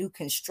you went new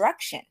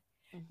construction.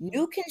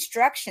 New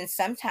construction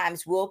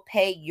sometimes will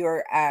pay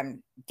your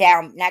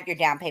down, not your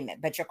down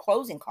payment, but your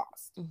closing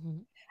costs.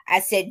 I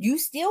said, you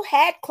still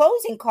had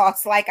closing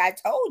costs like I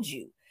told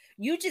you.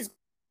 You just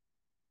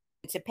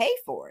to pay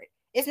for it.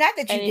 It's not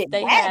that you And if didn't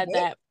they have had it.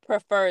 that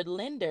preferred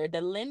lender,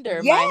 the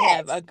lender might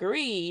have Yes.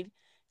 agreed,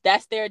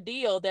 that's their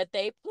deal, that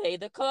they pay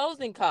the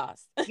closing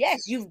costs.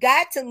 Yes, you've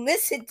got to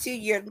listen to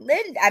your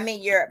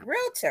your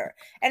realtor.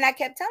 And I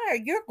kept telling her,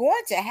 you're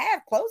going to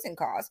have closing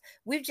costs.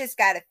 We've just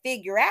got to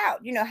figure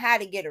out, how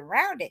to get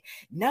around it.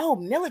 No,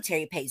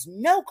 military pays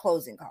no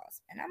closing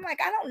costs. And I'm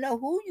like, I don't know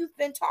who you've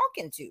been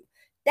talking to.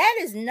 That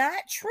is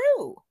not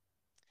true.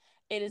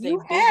 It is a You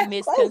big have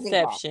closing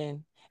costs.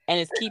 misconception, and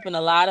it's keeping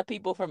a lot of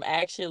people from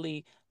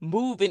actually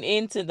moving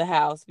into the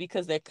house,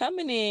 because they're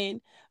coming in.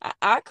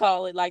 I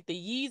call it like the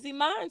Yeezy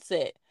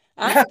mindset.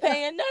 I ain't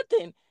paying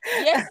nothing.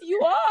 Yes,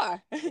 you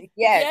are. Yes,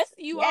 Yes,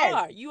 you yes,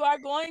 are. You are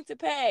going to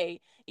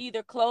pay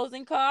either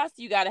closing costs.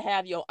 You got to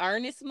have your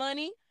earnest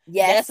money. That's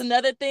yes,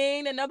 another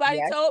thing that nobody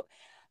yes, told.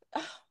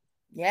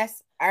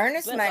 yes.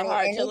 Earnest Bless her money.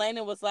 heart. And it's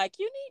Jelena was like,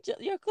 you need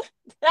your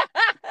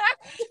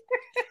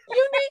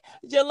you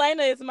need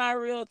Jelena is my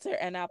realtor,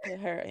 and I put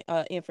her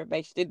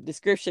information in the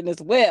description as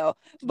well.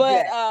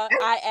 But good.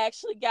 I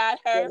actually got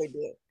her Really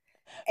do.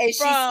 And she's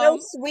so from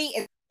sweet.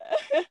 And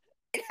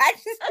I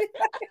just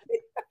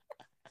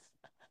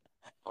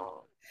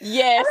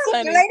yes, I'm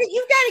like, honey. lady,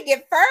 you got to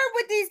get firm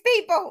with these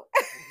people.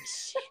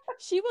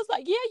 She was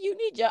like, yeah, you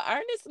need your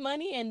earnest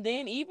money, and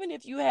then even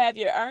if you have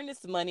your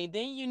earnest money,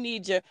 then you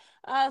need your.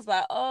 I was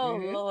like, oh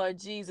Mm-hmm. Lord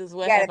Jesus, You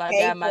what got have to I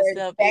pay got for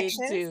myself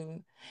inspections.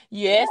 into?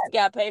 Yeah. Yes,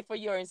 got to pay for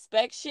your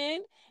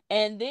inspection,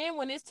 and then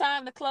when it's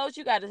time to close,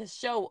 you got to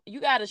show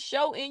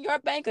in your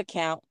bank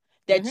account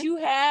that Mm-hmm. you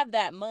have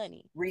that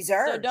money. So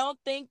Reserves. don't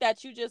think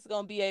that you just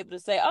gonna be able to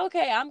say,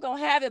 okay, I'm gonna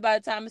have it by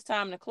the time it's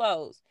time to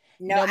close.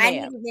 No, No, I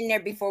need ma'am. it in there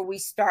before we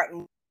start.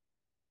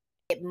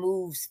 It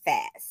moves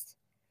fast.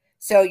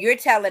 So you're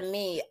telling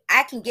me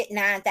I can get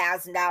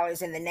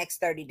 $9,000 in the next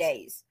 30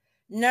 days?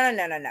 No, no,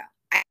 no, no, no.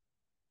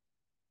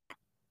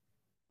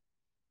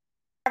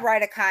 I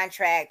write a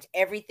contract,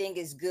 everything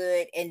is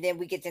good, and then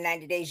we get to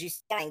 90 days, you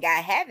still ain't got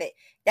to have it.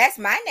 That's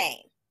my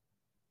name.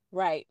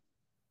 Right.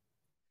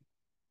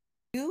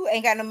 You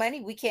ain't got no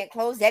money. We can't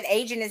close. That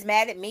agent is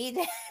mad at me.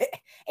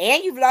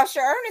 And you've lost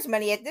your earnest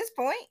money at this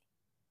point.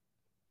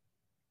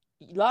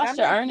 You lost I'm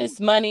your like, earnest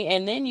money,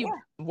 and then you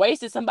yeah.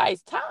 wasted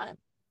somebody's time.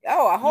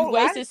 Oh, a You whole lot of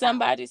wasted time.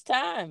 somebody's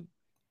time.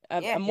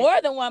 Yeah.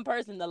 More than one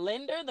person, the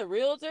lender, the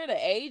realtor, the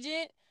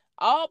agent,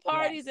 all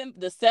parties, Yes. and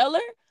the seller,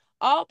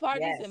 all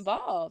parties Yes.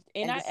 involved.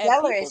 And the and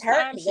seller is people's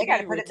hurt time because they should got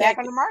to be put it back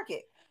on the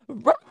protected.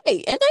 market.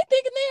 Right. And they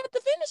thinking they at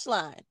the finish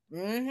line.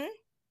 Mm-hmm.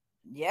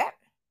 Yep.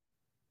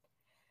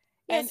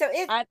 Yeah, And so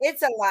I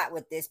it's a lot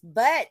with this,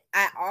 but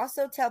I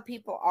also tell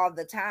people all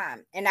the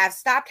time, and I've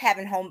stopped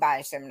having home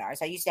buyer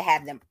seminars. I used to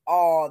have them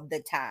all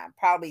the time,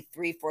 probably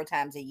 3, 4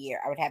 times a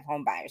year. I would have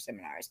home buyer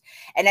seminars,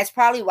 and that's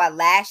probably why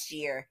last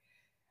year,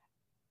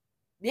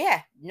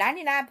 yeah,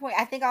 99 point.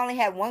 I think I only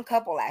had one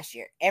couple last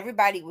year.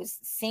 Everybody was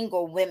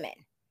single women,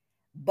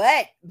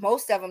 but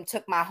most of them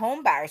took my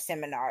home buyer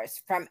seminars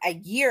from a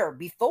year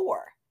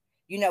before.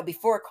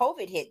 Before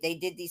COVID hit, they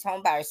did these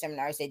home buyer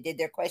seminars. They did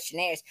their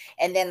questionnaires,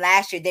 and then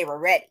last year they were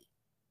ready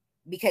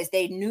because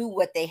they knew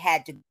what they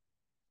had to.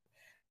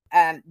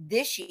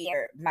 This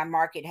year, my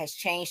market has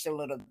changed a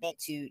little bit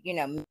to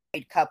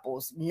married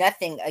couples.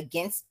 Nothing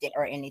against it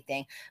or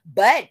anything,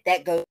 but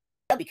that goes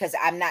because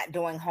I'm not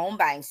doing home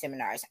buying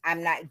seminars.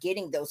 I'm not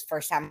getting those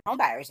first time home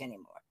buyers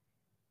anymore.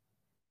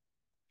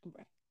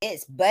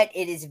 But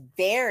it is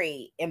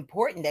very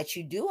important that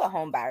you do a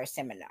home buyer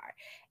seminar.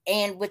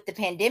 And with the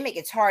pandemic,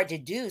 it's hard to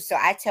do. So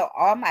I tell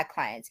all my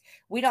clients,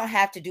 we don't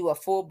have to do a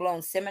full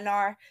blown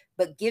seminar,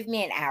 but give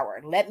me an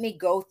hour. Let me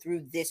go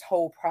through this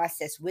whole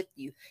process with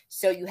you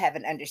so you have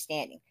an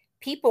understanding.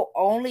 People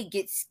only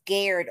get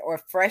scared or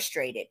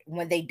frustrated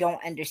when they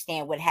don't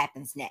understand what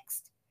happens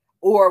next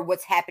or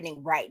what's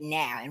happening right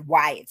now and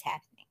why it's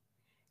happening.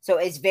 So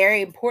it's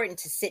very important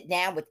to sit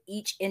down with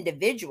each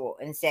individual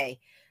and say,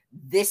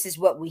 this is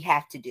what we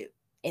have to do,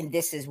 and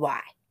this is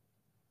why.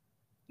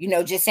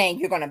 Just saying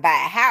you're going to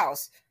buy a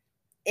house,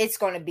 it's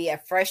going to be a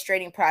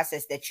frustrating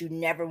process that you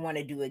never want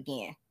to do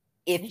again.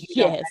 if you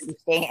don't Yes.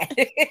 understand.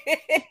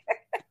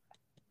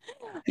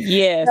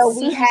 Yes. So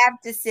we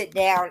have to sit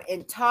down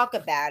and talk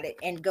about it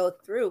and go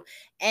through.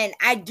 And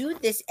I do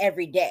this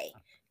every day.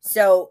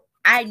 So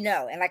I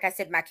know. And like I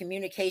said, my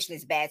communication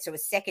is bad. So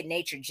it's second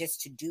nature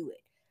just to do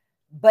it.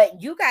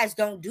 But you guys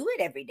don't do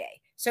it every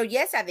day. So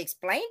yes, I've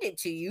explained it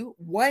to you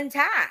one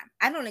time.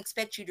 I don't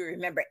expect you to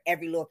remember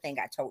every little thing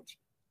I told you.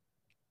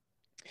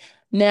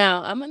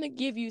 Now, I'm going to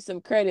give you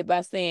some credit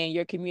by saying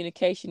your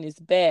communication is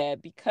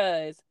bad,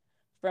 because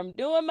from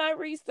doing my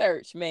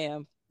research,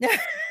 ma'am,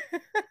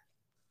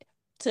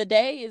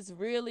 today is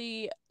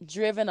really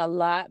driven a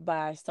lot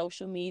by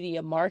social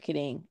media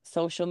marketing,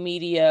 social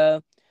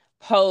media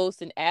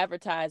posts and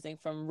advertising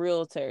from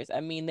realtors.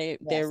 I mean, they're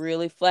Yes,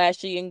 really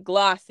flashy and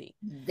glossy.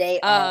 they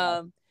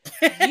are.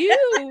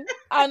 You,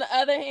 on the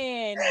other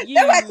hand,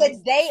 No, I use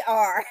said they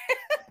are.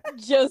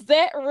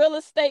 Josette Real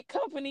Estate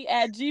Company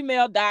at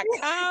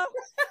gmail.com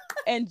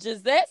and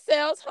Josette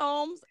Sells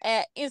Homes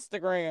at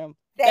Instagram.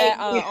 Thank That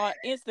you. on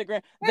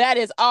Instagram. That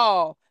is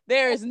all.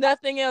 There is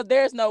nothing else.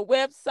 There's no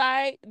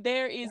website.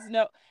 There is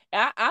no.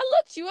 I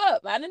looked you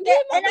up. I didn't Yeah,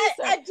 did my and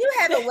I research. do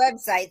have a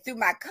website through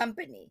my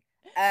company.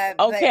 But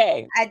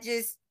Okay.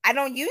 I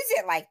don't use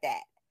it like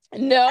that.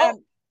 No,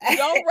 Um, you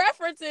don't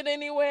reference it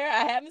anywhere.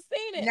 I haven't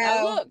seen it.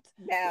 I no, looked.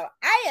 no.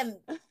 I am,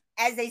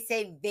 as they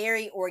say,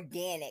 very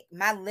organic.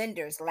 My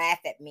lenders laugh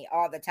at me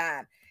all the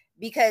time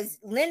because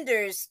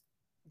lenders,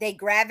 they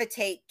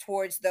gravitate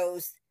towards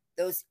those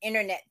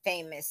internet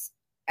famous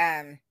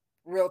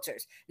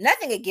realtors.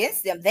 Nothing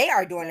against them. They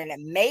are doing an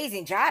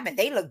amazing job and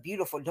they look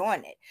beautiful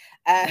doing it.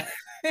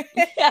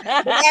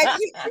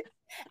 But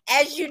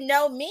as you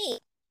know me,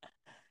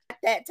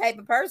 that type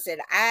of person.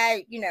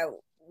 I,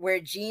 wear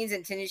jeans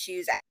and tennis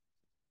shoes. I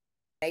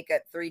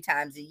makeup 3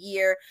 times a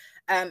year.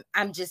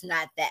 I'm just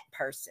not that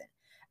person.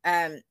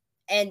 Um,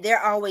 and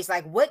they're always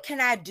like, "What can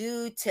I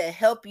do to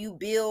help you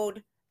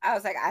build?" I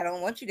was like, "I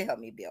don't want you to help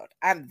me build.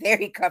 I'm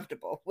very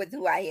comfortable with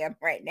who I am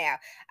right now.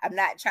 I'm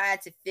not trying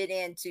to fit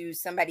into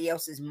somebody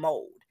else's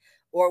mold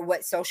or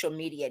what social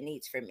media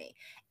needs for me."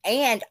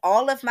 And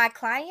all of my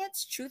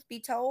clients, truth be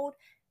told,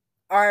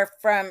 are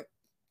from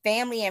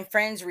family and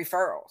friends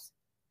referrals.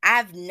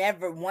 I've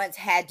never once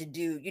had to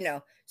do,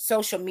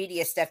 social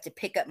media stuff to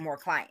pick up more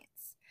clients.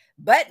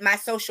 But my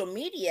social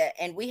media,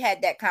 and we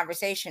had that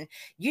conversation.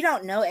 You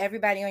don't know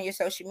everybody on your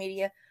social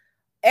media.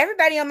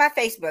 Everybody on my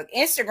Facebook,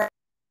 Instagram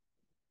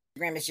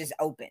is just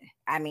open.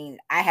 I mean,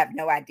 I have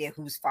no idea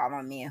who's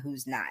following me and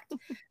who's not.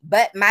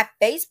 But my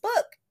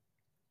Facebook,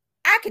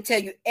 I could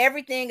tell you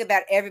everything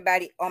about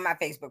everybody on my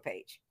Facebook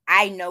page.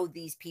 I know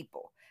these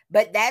people,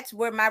 but that's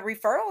where my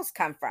referrals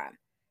come from.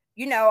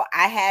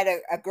 I had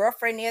a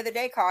girlfriend the other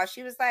day call.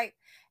 She was like,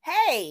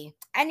 "Hey,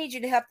 I need you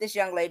to help this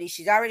young lady.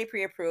 She's already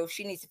pre approved.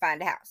 She needs to find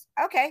a house."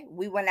 Okay.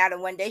 We went out in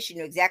one day. She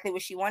knew exactly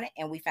what she wanted,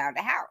 and we found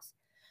a house.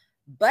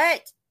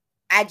 But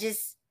I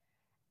just,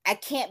 I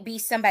can't be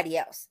somebody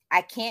else.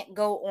 I can't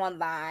go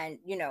online,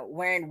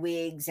 wearing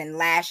wigs and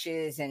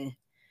lashes and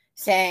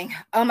saying,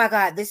 "Oh my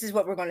God, this is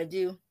what we're going to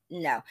do."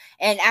 No.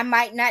 And I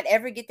might not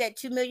ever get that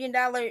 $2 million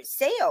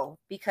sale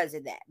because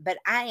of that. But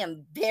I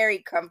am very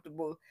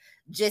comfortable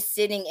just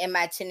sitting in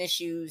my tennis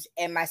shoes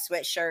and my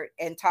sweatshirt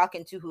and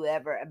talking to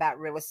whoever about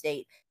real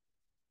estate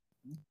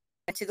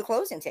to the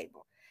closing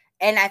table.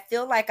 And I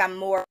feel like I'm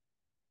more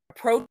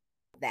approachable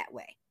that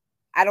way.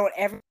 I don't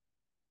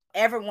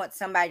ever want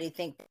somebody to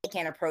think they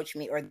can't approach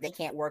me or they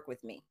can't work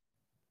with me.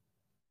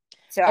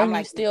 So I'm And like,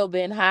 you've still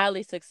been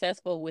highly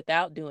successful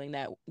without doing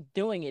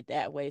it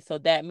that way. So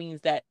that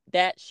means that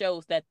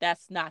shows that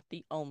that's not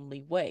the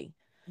only way.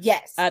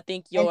 yes. I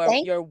think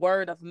And your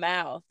word of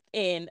mouth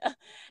and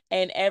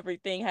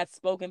everything has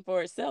spoken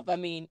for itself. I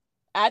mean,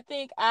 I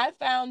think I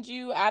found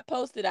you. I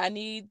posted, I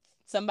need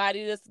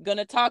somebody that's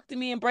gonna talk to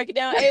me and break it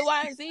down A,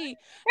 Y, and Z,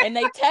 and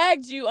they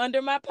tagged you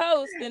under my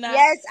post, and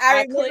yes, I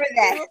I remember clicked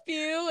that. through a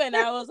few, and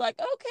I was like,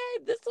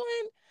 okay, this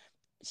one.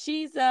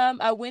 She's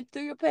I went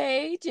through your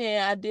page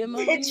and I did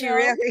my Did you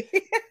really?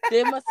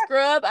 did my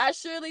scrub. I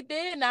surely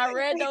did. And I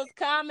read those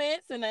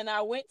comments, and then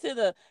I went to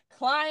the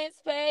client's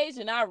page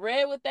and I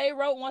read what they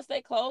wrote once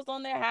they closed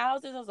on their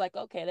houses. I was like,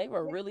 okay, they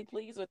were really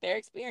pleased with their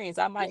experience.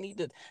 I might need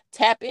to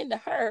tap into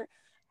her.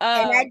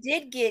 And I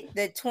did get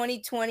the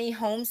 2020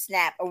 Home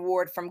Snap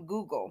Award from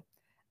Google,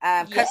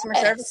 Customer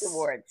Service Yes.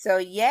 Award. So,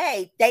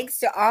 yay. Thanks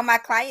to all my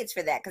clients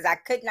for that because I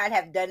could not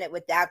have done it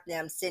without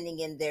them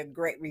sending in their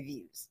great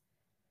reviews.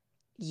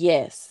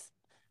 Yes.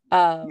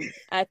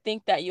 I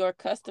think that your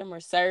customer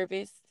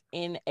service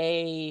in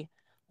a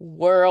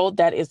world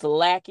that is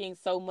lacking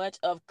so much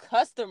of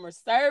customer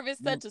service,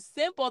 such a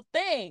simple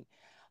thing,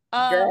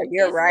 Girl,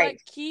 you're is what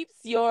right. keeps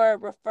your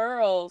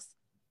referrals,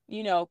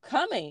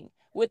 coming.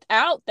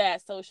 Without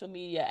that social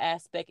media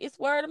aspect, it's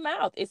word of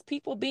mouth. It's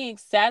people being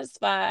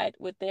satisfied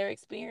with their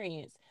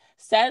experience,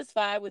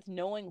 satisfied with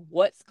knowing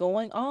what's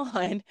going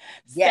on,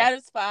 Yes.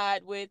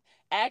 satisfied with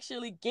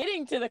actually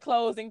getting to the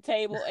closing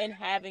table and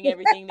having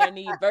everything they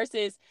need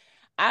versus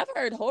I've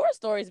heard horror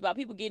stories about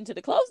people getting to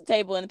the closing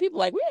table and the people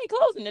like, we ain't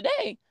closing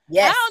today.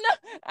 Yes.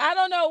 I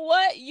don't know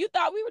what you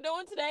thought we were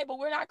doing today, but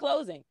we're not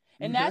closing.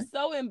 And that's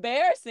so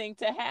embarrassing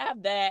to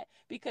have that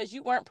because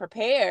you weren't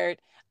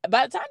prepared.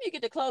 By the time you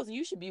get to closing,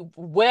 you should be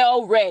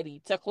well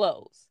ready to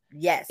close.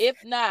 Yes. If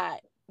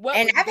not, what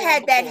and were you I've doing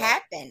had before? that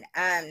happen.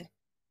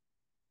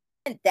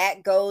 And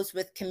that goes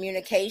with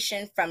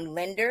communication from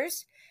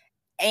lenders.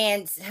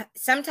 And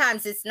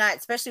sometimes it's not,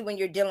 especially when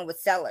you're dealing with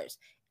sellers,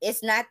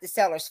 it's not the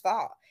seller's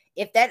fault.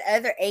 If that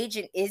other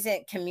agent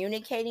isn't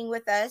communicating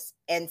with us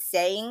and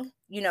saying,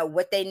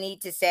 what they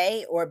need to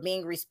say or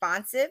being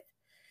responsive,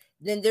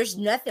 then there's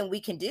nothing we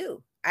can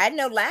do. I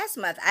know last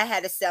month I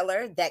had a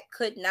seller that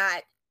could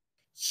not,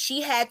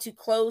 she had to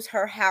close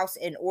her house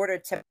in order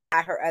to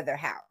buy her other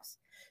house.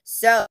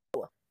 So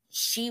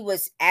she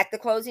was at the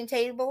closing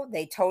table.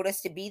 They told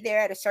us to be there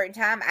at a certain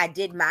time. I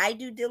did my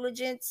due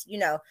diligence,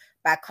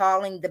 by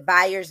calling the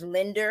buyer's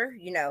lender,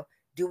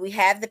 do we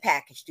have the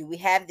package? Do we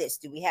have this?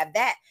 Do we have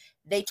that?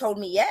 They told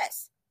me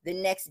yes. The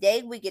next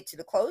day we get to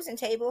the closing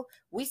table.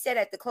 We sat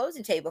at the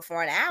closing table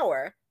for an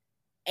hour,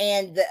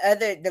 and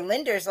the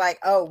lender's like,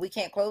 oh, we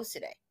can't close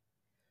today.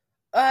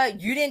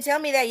 You didn't tell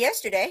me that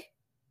yesterday.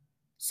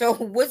 So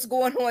what's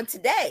going on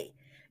today?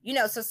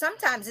 So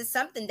sometimes it's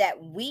something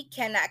that we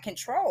cannot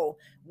control.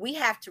 We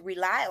have to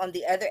rely on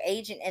the other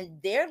agent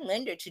and their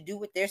lender to do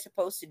what they're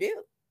supposed to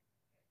do.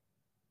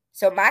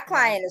 So my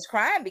client is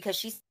crying because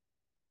she's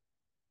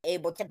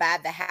able to buy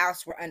the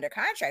house we're under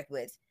contract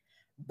with.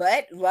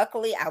 But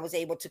luckily, I was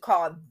able to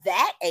call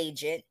that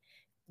agent,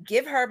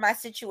 give her my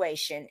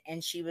situation,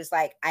 and she was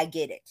like, I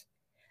get it.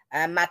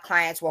 My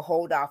clients will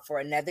hold off for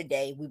another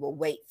day. We will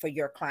wait for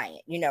your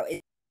client.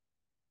 It's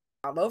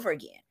all over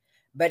again.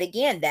 But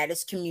again, that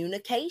is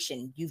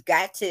communication. You've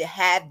got to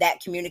have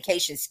that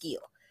communication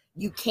skill.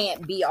 You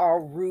can't be all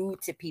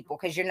rude to people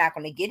because you're not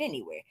going to get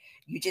anywhere.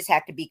 You just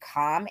have to be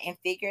calm and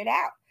figure it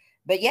out.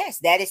 But yes,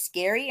 that is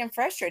scary and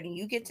frustrating.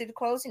 You get to the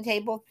closing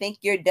table, think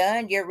you're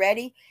done, you're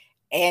ready,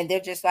 and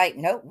they're just like,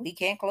 nope, we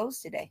can't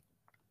close today.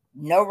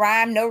 No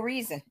rhyme, no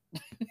reason.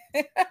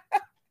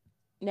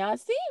 Now,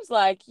 it seems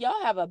like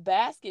y'all have a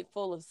basket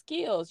full of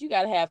skills. You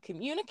got to have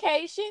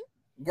communication.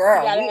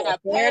 Girl, you got to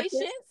have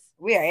patience.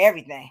 We are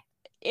everything.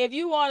 If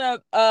you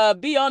want to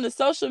be on the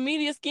social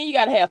media skin, you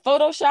got to have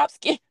Photoshop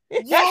skin.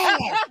 Yeah.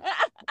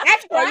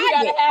 Or you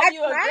got to have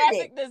you a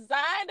graphic designer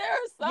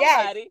or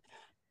somebody.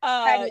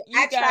 Honey,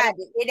 I tried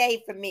it. It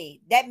ain't for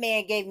me. That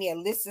man gave me a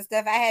list of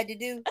stuff I had to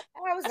do.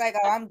 I was like,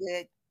 oh, I'm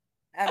good.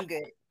 I'm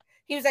good.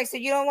 He was like, so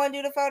you don't want to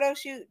do the photo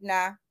shoot?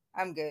 Nah,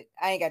 I'm good.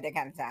 I ain't got that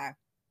kind of time.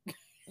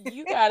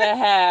 You got to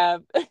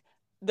have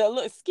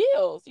the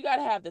skills. You got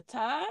to have the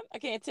time. I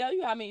can't tell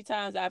you how many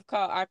times I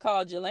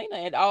called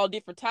Jelena at all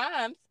different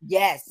times.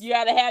 Yes. You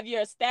got to have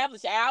your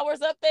established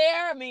hours up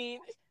there. I mean,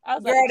 I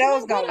was girl, like,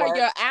 those don't work. What are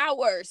your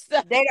hours?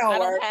 They don't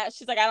work.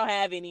 She's like, I don't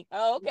have any.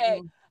 Oh,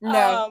 okay.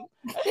 No.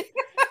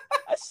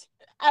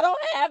 I don't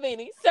have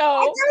any. So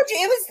I told you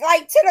it was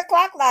like 10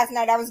 o'clock last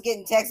night. I was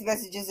getting text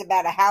messages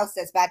about a house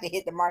that's about to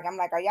hit the market. I'm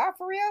like, are y'all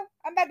for real?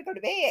 I'm about to go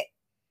to bed.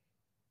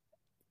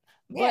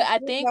 But I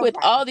think with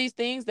all these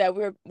things that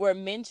we're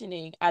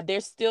mentioning,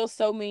 there's still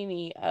so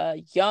many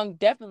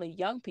definitely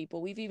young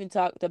people. We've even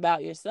talked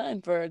about your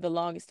son for the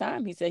longest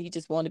time. He said he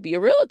just wanted to be a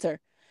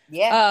realtor.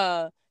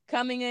 Yeah.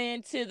 Coming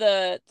into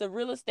the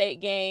real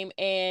estate game,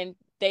 and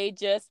they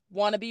just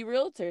want to be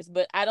realtors.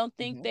 But I don't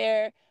think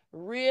they're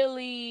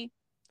really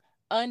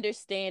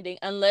understanding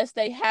unless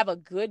they have a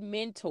good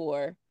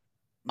mentor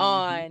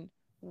on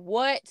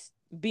what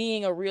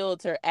being a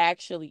realtor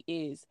actually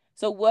is.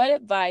 So what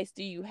advice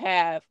do you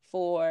have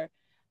for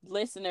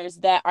listeners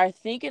that are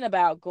thinking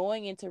about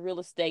going into real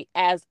estate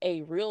as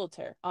a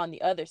realtor on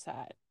the other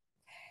side?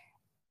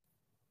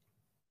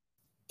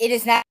 It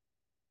is not.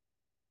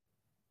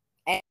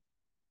 And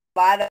a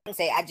lot of them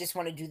say, I just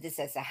want to do this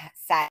as a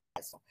side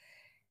hustle.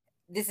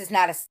 This is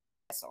not a side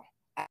hustle.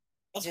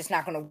 It's just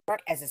not going to work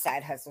as a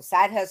side hustle.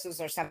 Side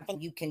hustles are something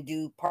you can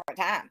do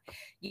part-time.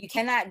 You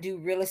cannot do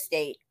real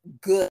estate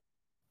good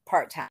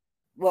part-time.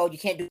 Well, you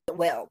can't do it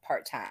well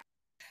part-time.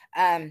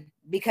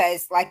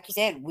 Because like you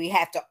said, we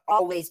have to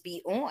always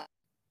be on.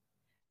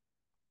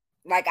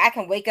 Like I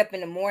can wake up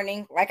in the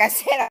morning. Like I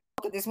said, I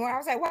woke up this morning. I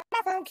was like, why my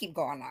phone keep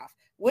going off?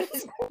 What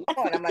is going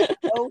on? I'm like,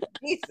 oh,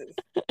 Jesus.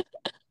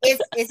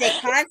 It's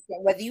a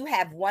constant, whether you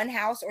have one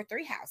house or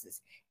three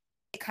houses.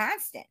 It's a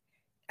constant.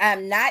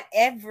 Not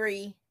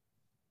every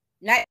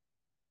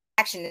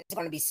action is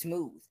going to be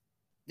smooth.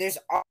 There's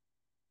always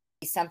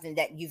something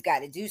that you've got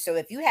to do. So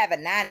if you have a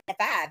 9 to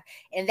 5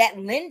 and that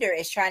lender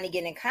is trying to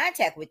get in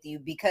contact with you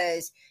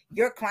because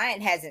your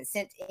client hasn't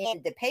sent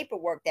in the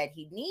paperwork that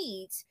he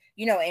needs,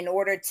 in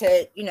order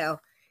to,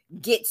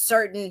 get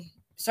certain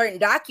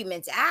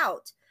documents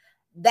out,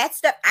 that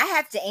stuff I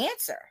have to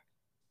answer.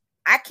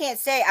 I can't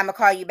say I'm gonna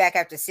call you back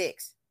after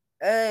 6.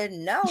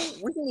 No,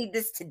 we need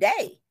this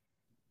today.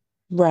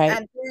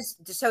 Right.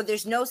 So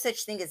there's no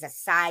such thing as a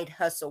side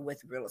hustle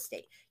with real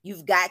estate.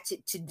 You've got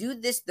to do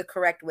this the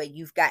correct way.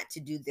 You've got to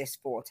do this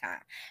full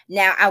time.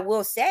 Now, I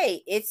will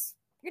say it's,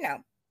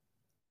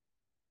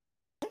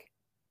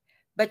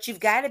 but you've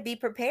got to be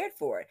prepared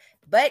for it.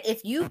 But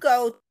if you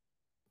go,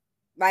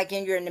 like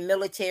you're in the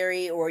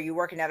military or you're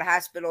working at a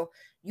hospital,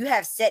 you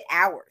have set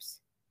hours.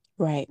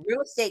 Right.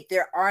 Real estate,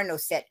 there are no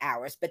set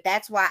hours, but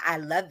that's why I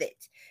love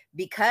it,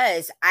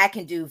 because I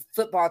can do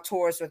football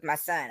tours with my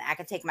son. I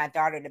can take my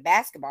daughter to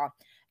basketball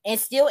and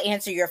still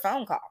answer your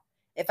phone call.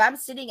 If I'm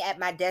sitting at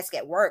my desk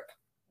at work,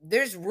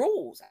 there's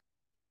rules.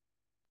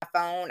 My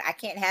phone, I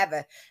can't have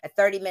a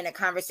 30-minute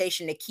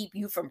conversation to keep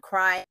you from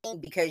crying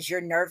because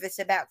you're nervous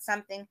about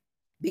something.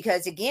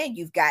 Because again,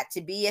 you've got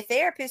to be a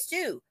therapist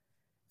too.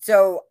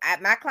 So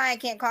my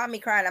client can't call me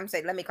crying. I'm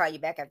saying, let me call you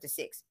back after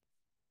 6.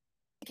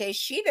 Okay,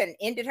 she done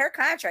ended her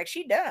contract.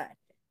 She done.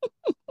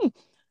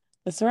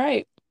 That's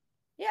right.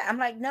 Yeah, I'm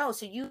like, no.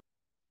 So you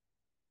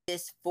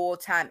this full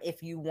time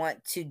if you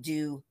want to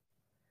do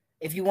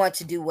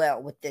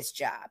well with this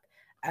job.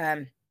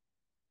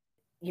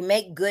 You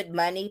make good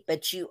money,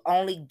 but you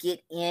only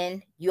get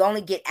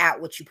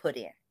out what you put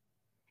in,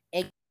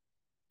 and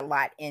a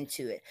lot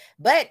into it.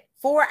 But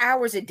 4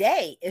 hours a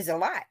day is a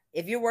lot.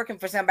 If you're working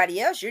for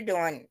somebody else, you're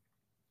doing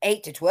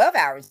 8 to 12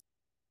 hours.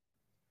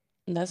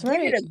 That's Give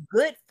right. it a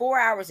good 4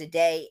 hours a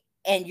day,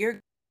 and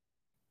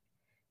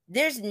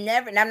there's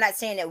never, and I'm not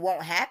saying it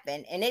won't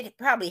happen, and it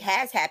probably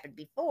has happened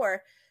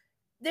before.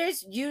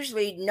 There's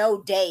usually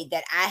no day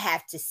that I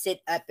have to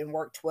sit up and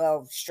work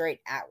 12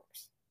 straight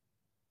hours.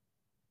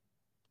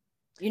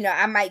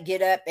 I might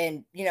get up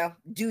and,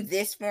 do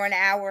this for an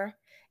hour.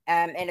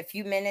 In a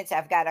few minutes,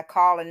 I've got to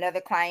call another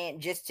client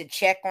just to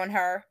check on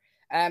her,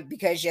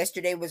 because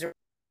yesterday was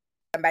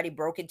somebody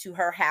broke into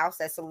her house.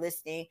 That's a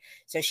listing.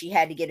 So she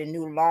had to get a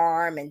new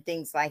alarm and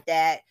things like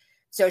that.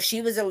 So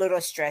she was a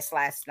little stressed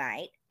last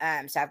night.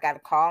 So I've got to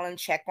call and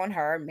check on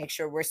her, make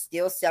sure we're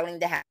still selling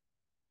the house,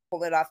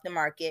 pull it off the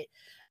market.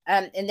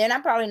 And then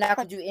I'm probably not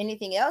going to do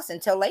anything else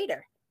until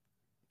later.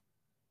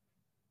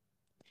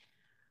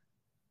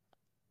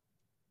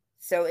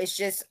 So it's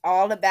just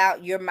all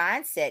about your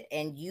mindset,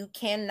 and you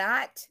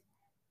cannot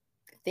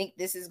think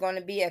this is going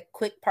to be a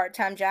quick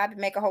part-time job and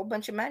make a whole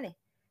bunch of money,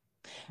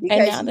 And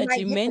because now you that might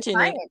you get the mention it,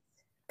 clients.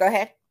 Go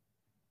ahead.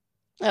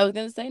 I was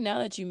going to say, now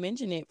that you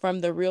mention it,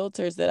 from the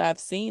realtors that I've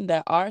seen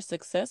that are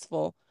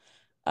successful,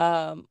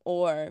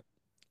 or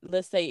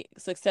let's say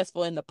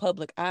successful in the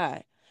public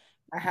eye,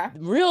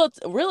 real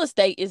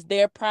estate is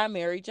their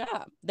primary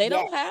job. They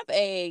don't have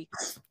a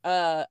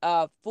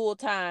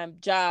full-time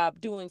job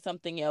doing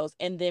something else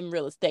and then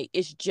real estate.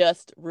 It's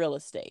just real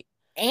estate.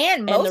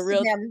 And most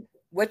of them,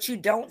 what you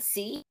don't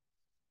see,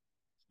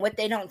 what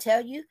they don't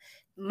tell you,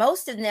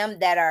 most of them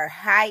that are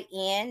high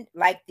end,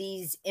 like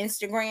these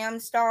Instagram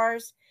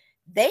stars,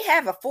 they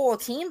have a full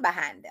team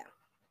behind them.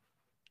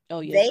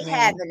 Oh, yes, they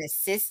have an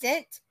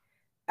assistant.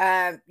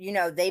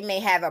 They may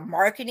have a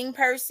marketing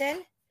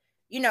person.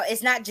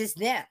 It's not just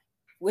them.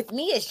 With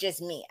me, it's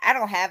just me. I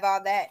don't have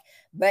all that.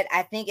 But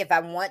I think if I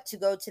want to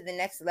go to the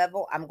next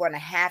level, I'm going to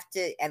have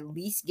to at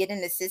least get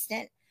an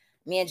assistant.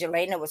 Me and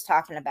Jelena was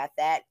talking about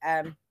that.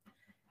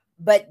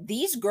 But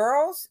these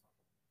girls,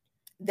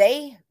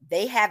 they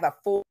have a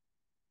full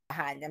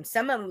behind them.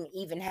 Some of them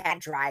even have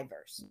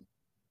drivers.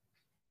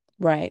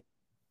 Right.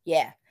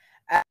 Yeah.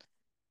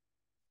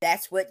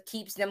 That's what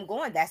keeps them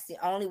going. That's the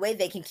only way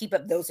they can keep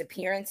up those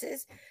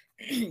appearances.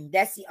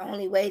 That's the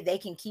only way they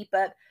can keep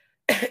up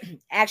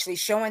actually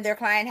showing their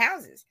client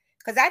houses.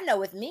 Because I know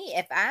with me,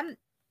 if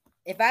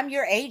I'm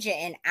your agent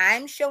and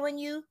I'm showing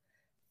you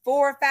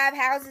 4 or 5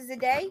 houses a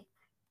day,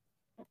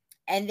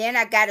 and then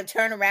I got to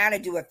turn around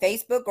and do a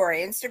Facebook or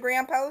an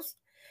Instagram post,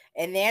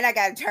 and then I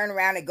got to turn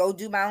around and go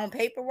do my own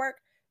paperwork,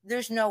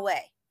 there's no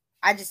way.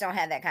 I just don't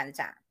have that kind of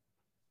time.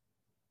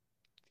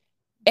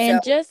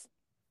 And so, just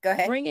go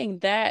ahead. Bringing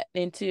that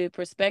into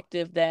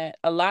perspective, that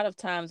a lot of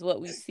times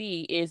what we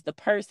see is the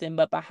person,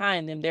 but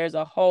behind them there's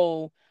a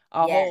whole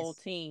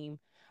team.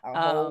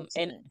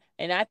 And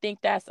I think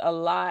that's a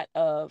lot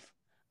of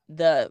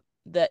the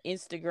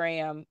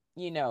Instagram,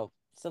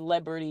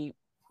 celebrity,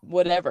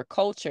 whatever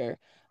culture.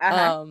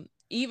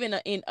 Even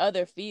in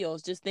other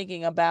fields, just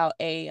thinking about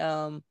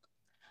a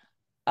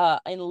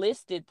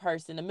enlisted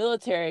person, a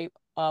military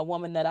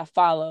woman that I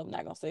follow. I'm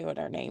not gonna say what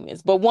her name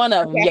is, but one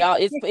of them, y'all.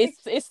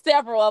 It's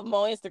several of them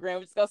on Instagram.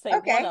 I'm just gonna say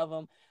one of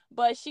them.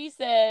 But she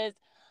says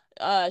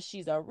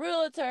she's a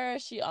realtor.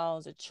 She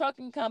owns a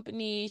trucking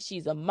company.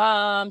 She's a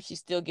mom. She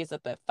still gets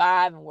up at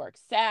 5 and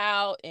works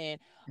out and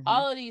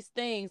all of these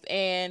things.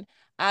 And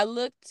I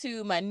looked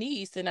to my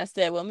niece and I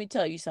said, well, let me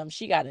tell you something.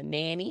 She got a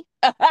nanny.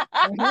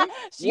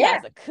 She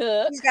has a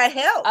cook. She's got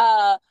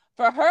help.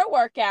 For her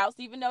workouts,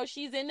 even though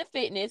she's into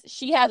fitness,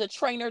 she has a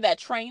trainer that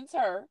trains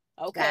her.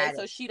 Okay,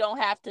 so she don't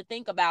have to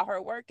think about her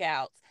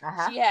workouts.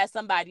 She has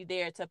somebody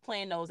there to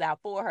plan those out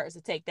for her,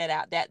 to take that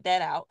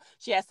out.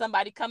 She has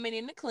somebody coming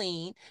in to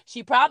clean.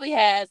 She probably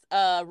has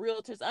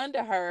realtors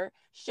under her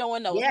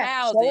showing those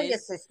houses. Showing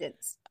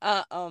assistants.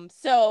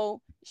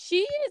 So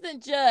she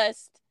isn't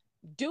just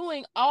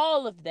doing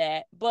all of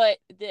that, but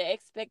the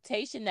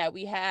expectation that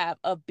we have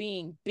of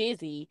being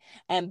busy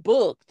and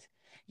booked,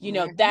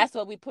 that's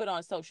what we put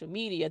on social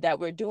media, that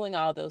we're doing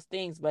all those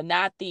things, but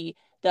not the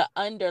the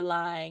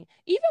underlying,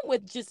 even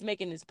with just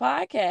making this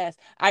podcast,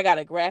 I got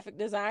a graphic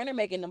designer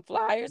making them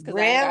flyers because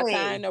I ain't got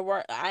time Really? to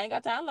work. I ain't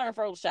got time to learn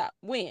Photoshop.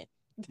 When?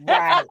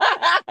 Right.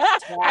 I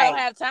don't Right.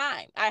 have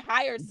time. I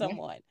hired Mhm.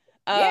 someone.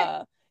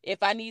 Yeah.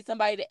 If I need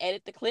somebody to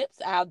edit the clips,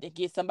 I'll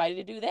get somebody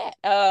to do that.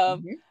 Hmm.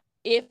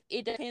 If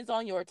it depends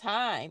on your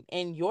time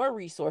and your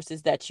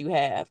resources that you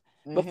have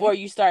Hmm. before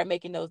you start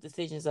making those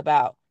decisions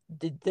about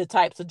the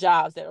types of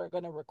jobs that are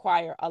going to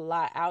require a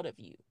lot out of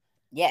you.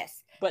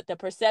 Yes. But the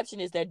perception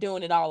is they're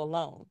doing it all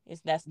alone.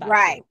 That's not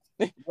Right.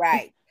 true.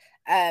 Right.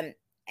 Um,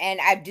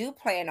 and I do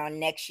plan on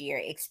next year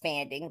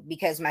expanding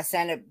because my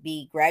son will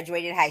be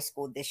graduated high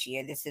school this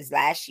year. This is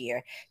last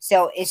year.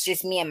 So it's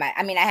just me and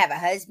I mean, I have a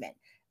husband,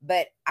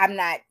 but I'm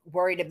not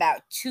worried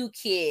about two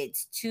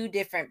kids, two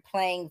different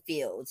playing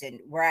fields and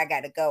where I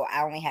got to go.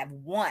 I only have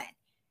one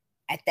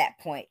at that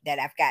point that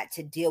I've got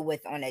to deal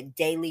with on a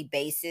daily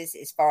basis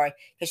as far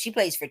because she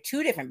plays for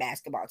two different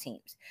basketball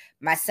teams.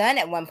 My son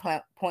at one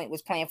point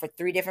was playing for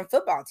three different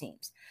football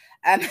teams.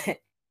 Um,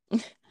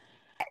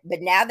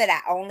 but now that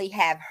I only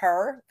have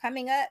her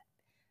coming up,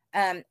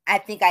 I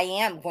think I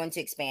am going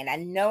to expand. I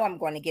know I'm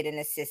going to get an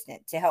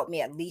assistant to help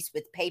me at least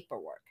with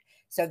paperwork.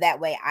 So that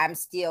way I'm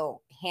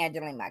still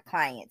handling my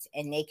clients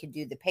and they can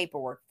do the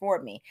paperwork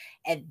for me.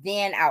 And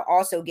then I'll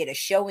also get a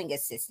showing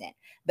assistant,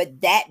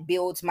 but that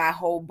builds my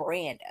whole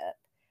brand up.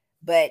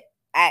 But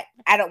I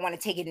don't want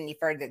to take it any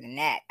further than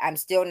that. I'm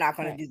still not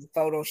going to Right. do the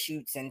photo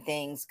shoots and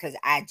things because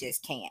I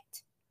just can't.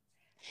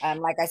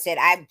 Like I said,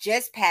 I've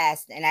just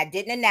passed and I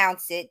didn't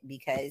announce it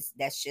because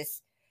that's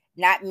just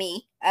not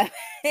me. I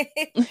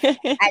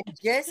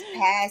just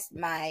passed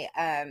my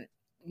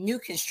new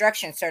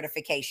construction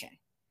certification.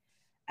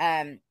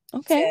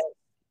 Okay. To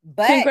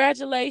but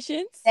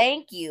Congratulations.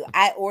 thank you.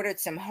 I ordered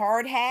some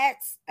hard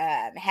hats,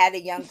 had a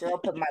young girl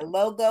put my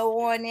logo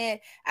on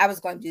it. I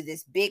was going to do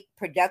this big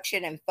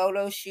production and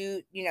photo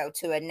shoot,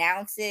 to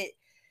announce it.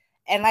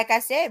 And like I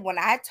said, when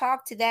I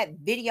talked to that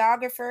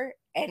videographer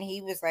and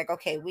he was like,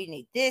 okay, we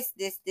need this,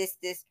 this, this,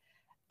 this,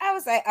 I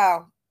was like,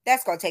 oh,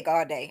 that's going to take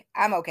all day.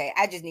 I'm okay.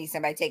 I just need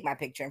somebody to take my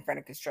picture in front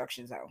of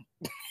construction zone.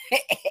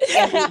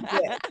 And we're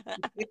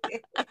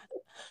good.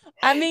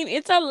 I mean,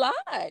 it's a lot.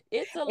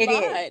 It's a It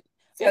is. lot.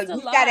 So It's a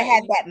you've got to lot.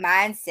 have that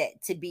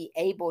mindset to be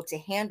able to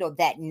handle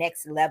that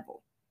next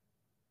level.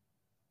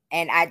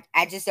 And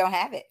I just don't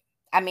have it.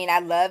 I mean, I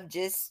love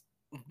just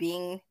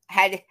being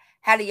how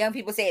do young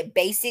people say it,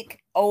 basic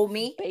old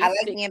me. I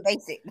like Basic, being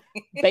basic.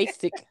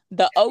 basic,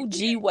 the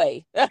OG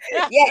way.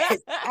 Yes,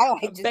 I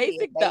like just being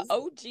Basic, the basic.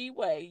 OG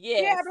way.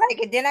 Yeah, Yes. I'm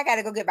like, and then I got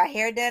to go get my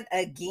hair done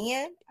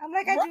again. I'm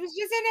like, I Right. was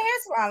just in the hair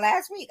salon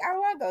last week. I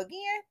want to go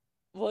again.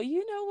 Well,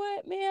 you know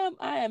what, ma'am?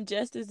 I am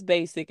just as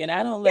basic, and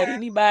I don't let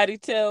anybody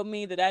tell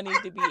me that I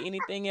need to be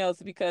anything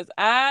else because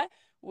I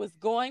was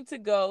going to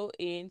go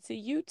into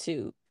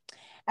YouTube.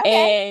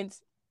 Okay. And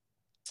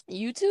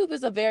YouTube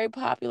is a very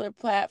popular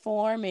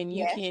platform and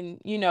you Yes. can,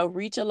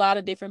 reach a lot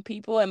of different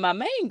people. And my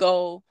main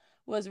goal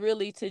was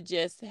really to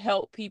just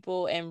help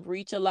people and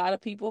reach a lot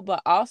of people,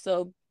 but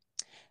also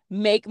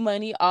make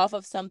money off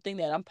of something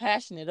that I'm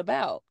passionate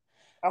about.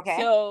 Okay.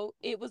 So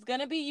it was going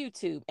to be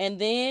YouTube. And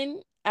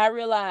then I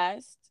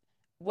realized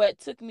what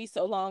took me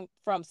so long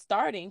from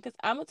starting, because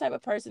I'm the type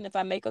of person, if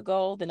I make a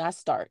goal, then I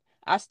start.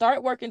 I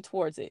start working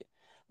towards it.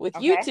 With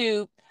Okay.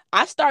 YouTube,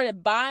 I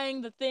started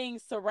buying the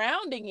things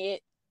surrounding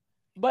it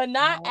but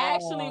not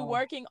actually Oh,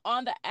 working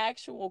on the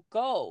actual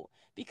goal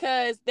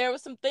because there were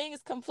some things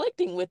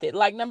conflicting with it.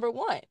 Like number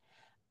one,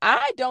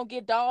 I don't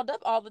get dolled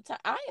up all the time.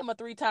 I am a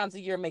 3 times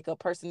a year makeup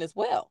person as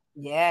well.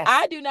 yes.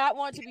 I do not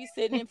want to be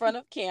sitting in front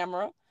of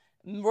camera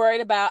worried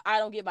about I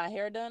don't get my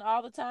hair done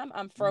all the time.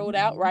 I'm froed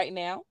out Mhm. right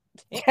now.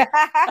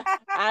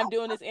 I'm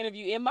doing this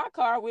interview in my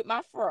car with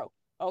my fro.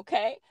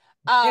 Okay.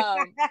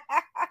 Um,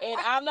 and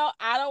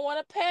I don't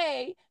want to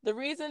pay. The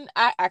reason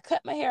I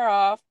cut my hair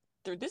off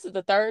through this is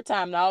the third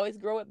time and I always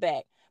grow it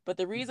back. But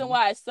the reason Mhm.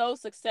 why it's so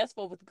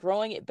successful with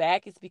growing it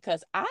back is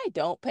because I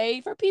don't pay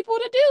for people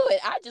to do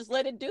it. I just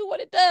let it do what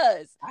it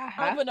does. I don't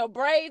Uh-huh. put no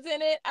braids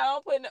in it. I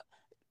don't put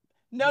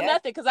no Yep.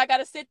 nothing because I got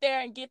to sit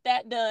there and get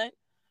that done.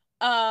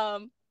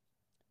 Um,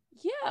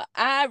 yeah,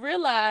 I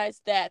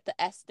realized that the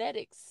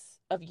aesthetics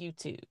of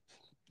YouTube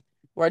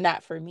were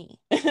not for me.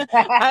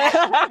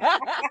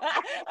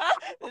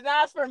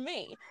 Not for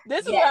me.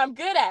 This is what Yes. I'm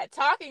good at,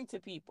 talking to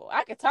people.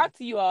 I could talk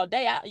to you all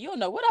day. You don't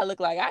know what I look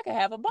like. I could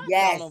have a bonnet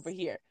on Yes. over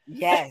here.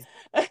 Yes.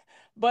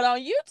 But on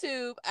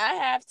YouTube, I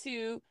have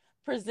to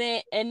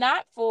present and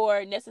not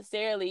for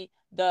necessarily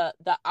the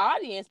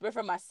audience, but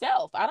for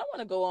myself. I don't want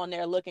to go on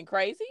there looking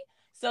crazy.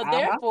 So Uh-huh.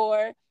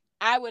 therefore,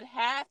 I would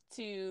have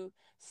to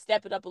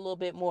step it up a little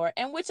bit more,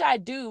 and which I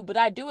do, but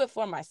I do it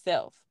for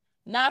myself,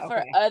 not for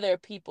Okay. other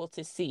people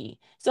to see.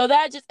 So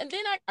that just, and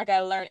then I got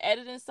to learn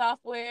editing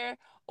software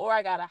or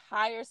I got to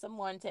hire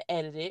someone to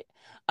edit it.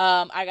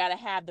 I got to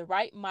have the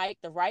right mic,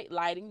 the right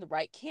lighting, the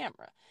right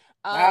camera.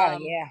 Oh,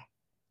 Um, yeah.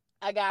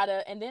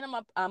 and then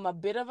I'm a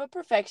bit of a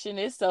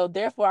perfectionist, so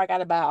therefore I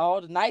gotta buy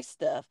all the nice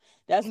stuff.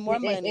 That's more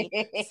money.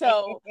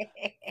 So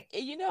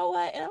you know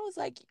what? And I was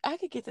like, I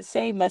could get the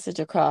same message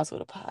across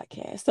with a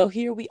podcast. So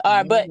here we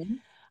are. But Mhm.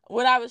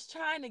 what I was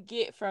trying to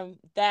get from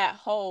that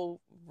whole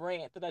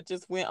rant that I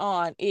just went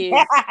on is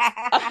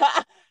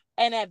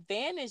an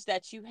advantage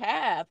that you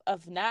have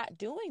of not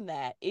doing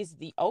that is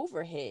the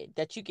overhead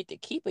that you get to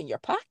keep in your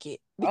pocket,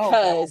 Oh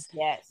gosh, because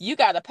yes. you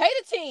got to pay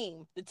the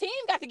team. The team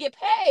got to get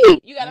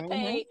paid. You got to Mm-hmm.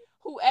 pay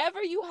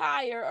whoever you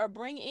hire or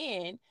bring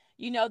in.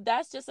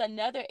 That's just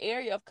another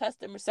area of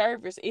customer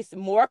service. It's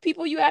more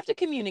people you have to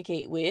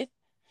communicate with.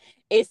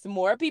 It's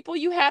more people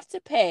you have to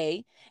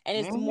pay, and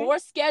it's Mm-hmm. more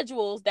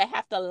schedules that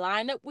have to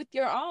line up with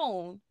your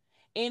own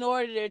in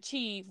order to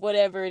achieve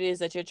whatever it is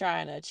that you're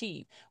trying to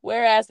achieve.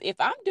 Whereas if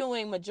I'm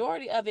doing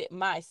majority of it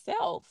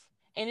myself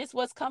and it's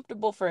what's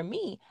comfortable for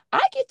me,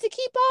 I get to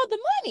keep all the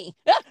money.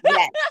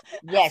 Yes,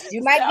 yes.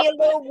 You might be a So,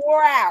 little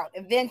wore out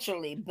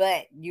eventually,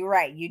 but you're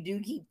right.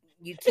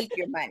 You keep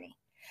your money.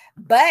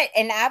 But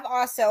and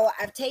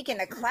I've taken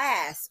a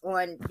class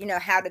on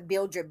how to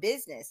build your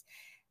business.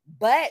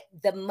 But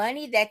the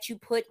money that you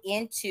put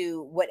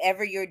into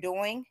whatever you're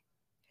doing,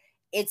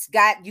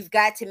 you've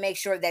got to make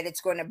sure that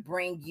it's going to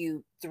bring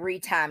you 3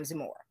 times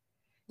more.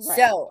 right,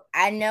 So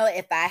I know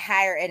if I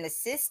hire an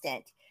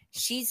assistant,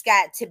 she's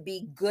got to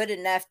be good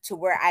enough to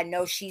where I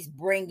know she's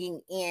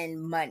bringing in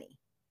money,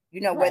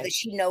 whether right,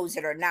 she knows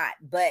it or not.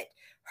 But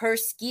her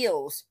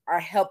skills are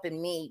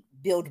helping me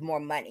build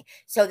more money.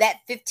 So that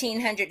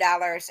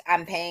 $1,500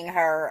 I'm paying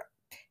her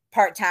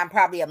part time,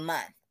 probably a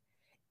month,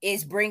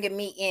 is bringing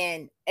me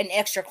in an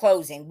extra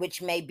closing,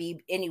 which may be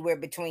anywhere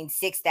between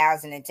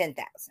 6,000 and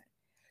 10,000.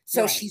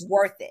 So right. she's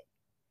worth it.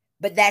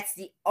 But that's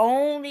the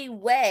only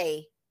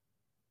way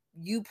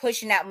you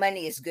pushing out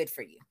money is good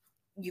for you.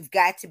 You've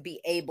got to be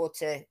able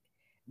to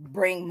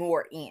bring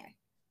more in.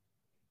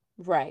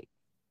 Right.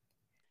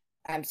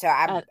 So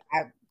I'm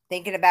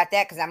thinking about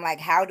that because I'm like,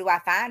 how do I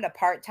find a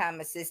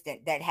part-time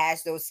assistant that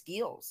has those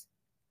skills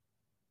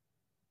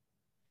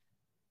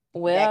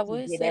Well, I that can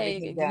would get say,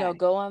 everything done?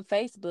 go on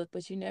Facebook,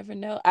 but you never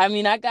know. I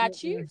mean, I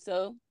got you, Mm-mm.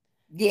 so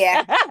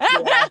Yeah,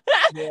 yeah,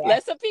 yeah.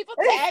 let some people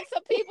tag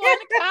some people in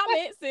the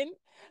comments, and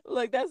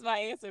look, that's my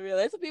answer.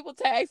 Really, let some people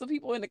tag some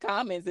people in the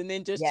comments, and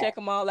then just Yeah. check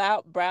them all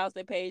out, browse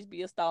their page,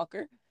 be a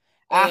stalker,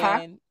 Uh-huh.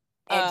 and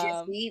And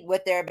just see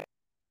what their is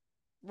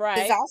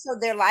right, also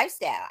their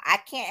lifestyle. I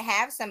can't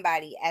have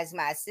somebody as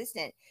my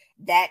assistant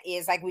that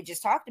is like we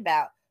just talked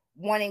about,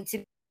 wanting to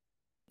be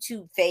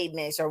too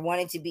famous or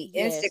wanting to be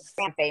yes,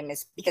 Instagram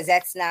famous, because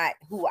that's not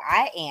who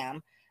I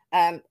am.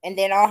 And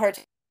then all her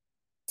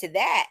to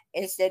that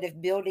instead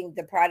of building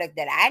the product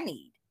that I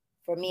need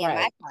for me and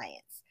my right.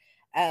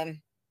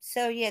 clients.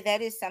 So yeah,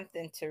 that is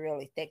something to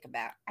really think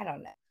about. I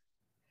don't know.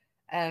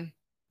 Um,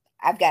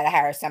 I've got to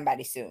hire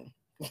somebody soon.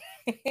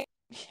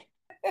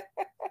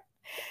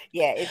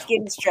 Yeah, it's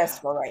getting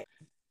stressful, right?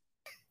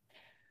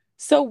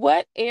 So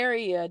what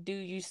area do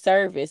you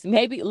service?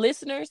 Maybe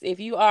listeners, if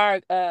you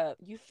are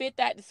you fit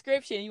that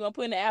description, you want to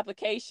put in the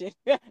application.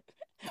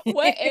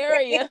 What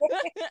area?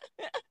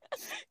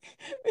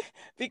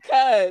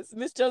 Because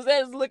Miss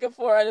Josette is looking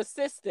for an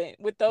assistant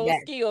with those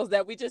Yes, skills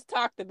that we just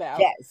talked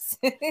about. yes.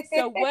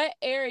 So what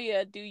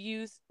area do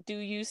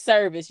you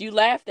service? You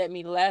laughed at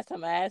me the last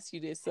time I asked you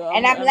this, so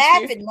And I'm I'm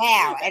curious. laughing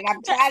now, and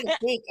I'm trying to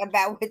think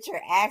about what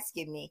you're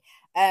asking me.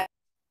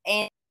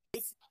 And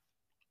it's,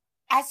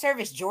 I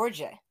service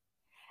Georgia.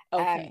 Um,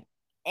 Okay.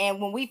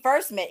 and when we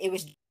first met, it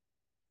was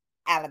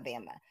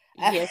Alabama.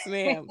 Yes,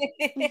 ma'am.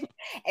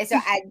 And so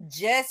I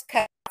just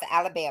cut off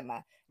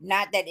Alabama.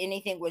 Not that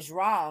anything was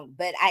wrong,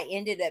 but I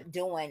ended up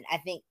doing, I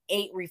think,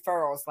 8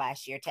 referrals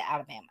last year to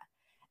Alabama.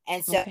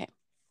 And so Okay.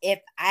 if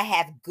I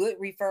have good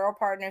referral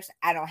partners,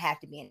 I don't have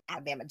to be in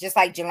Alabama. Just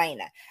like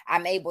Jelena,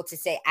 I'm able to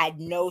say, I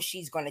know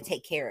she's going to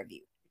take care of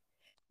you.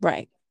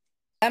 Right.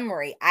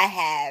 Summary, I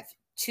have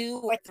 2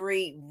 or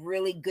 3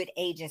 really good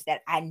agents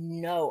that I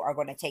know are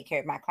going to take care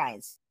of my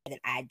clients that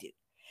I do.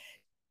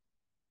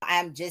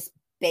 I'm just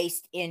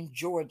based in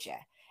Georgia.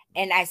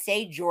 And I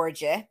say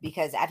Georgia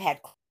because I've had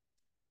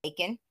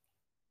Macon.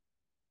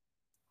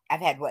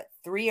 I've had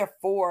 3 or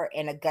 4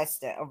 in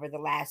Augusta over the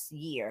last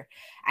year.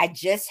 I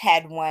just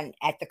had one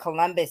at the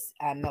Columbus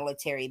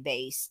military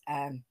base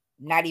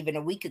not even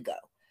a week ago.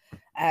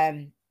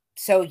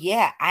 So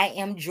yeah, I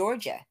am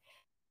Georgia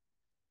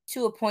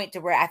to a point to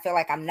where I feel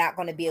like I'm not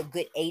going to be a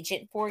good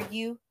agent for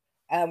you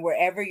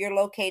wherever you're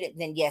located.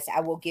 Then yes,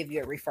 I will give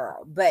you a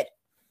referral. But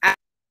I'm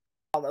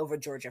all over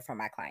Georgia for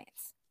my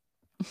clients.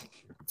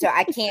 So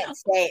I can't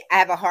say I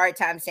have a hard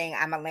time saying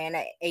I'm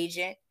Atlanta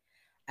agent.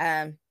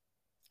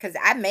 Because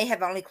I may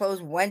have only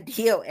closed one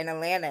deal in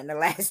Atlanta in the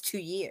last 2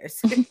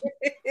 years.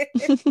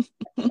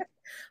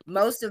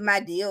 Most of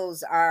my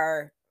deals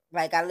are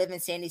like I live in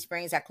Sandy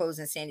Springs. I close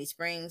in Sandy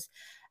Springs.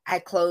 I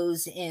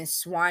close in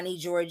Swanee,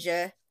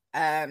 Georgia.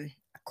 I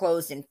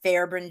closed in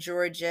Fairburn,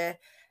 Georgia.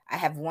 I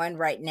have one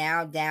right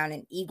now down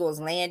in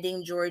Eagles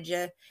Landing,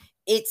 Georgia.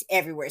 It's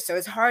everywhere. So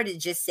it's hard to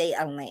just say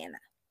Atlanta.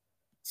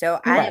 So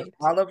I am Right.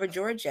 all over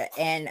Georgia.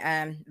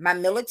 And my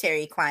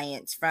military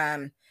clients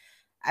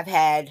I've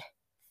had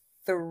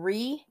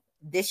 3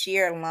 this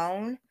year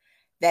alone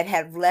that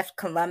have left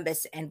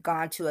Columbus and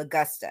gone to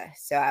Augusta.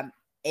 So I'm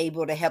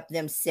able to help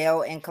them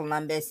sell in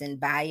Columbus and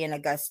buy in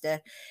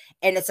Augusta.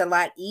 And it's a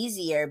lot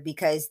easier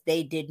because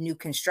they did new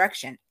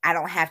construction. I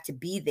don't have to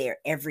be there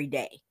every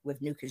day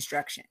with new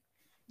construction.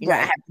 I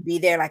Right. have to be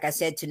there, like I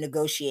said, to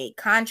negotiate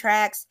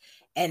contracts.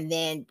 And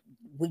then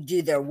we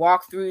do their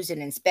walkthroughs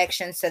and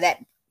inspections. So that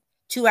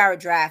 2-hour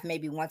drive,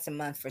 maybe once a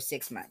month for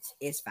 6 months,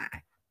 is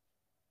fine.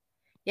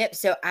 Yep.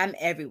 So I'm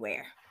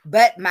everywhere.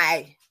 But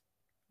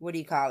what do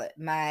you call it?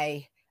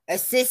 My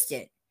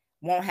assistant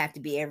won't have to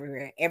be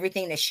everywhere.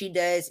 Everything that she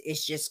does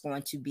is just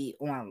going to be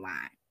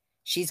online.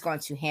 She's going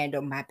to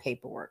handle my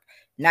paperwork,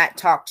 not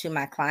talk to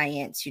my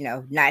clients,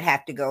 not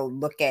have to go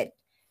look at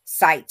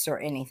sites or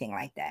anything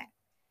like that.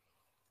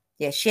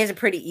 Yeah, she has a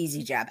pretty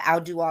easy job.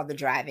 I'll do all the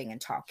driving and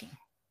talking.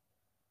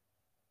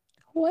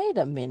 Wait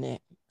a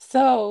minute.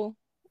 So,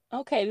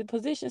 okay, the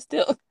position's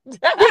still the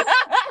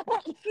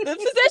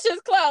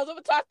position's closed. I'm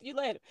gonna talk to you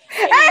later.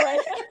 Anyway,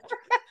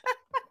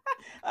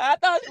 I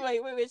thought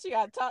wait, she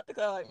got to talk to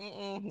her. Like,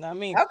 not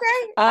me.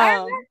 Okay.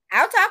 I'll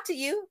talk to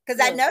you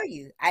because I Look, know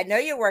you. I know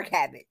your work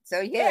habit.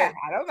 So yeah, look.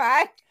 I don't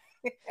mind.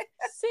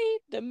 See,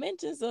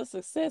 dimensions of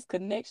success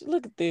connection.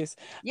 Look at this.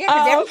 Yeah,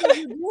 because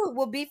everything you do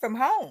will be from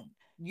home.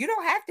 You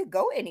don't have to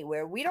go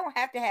anywhere. We don't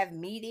have to have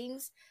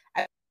meetings,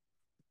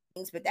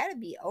 but that'd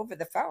be over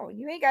the phone.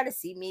 You ain't got to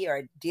see me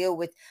or deal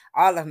with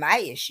all of my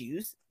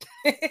issues.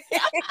 I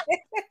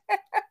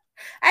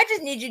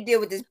just need you to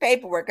deal with this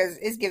paperwork because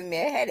it's giving me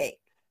a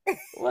headache.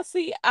 Well,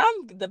 see,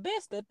 I'm the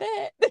best at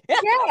that.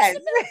 Yes.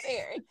 The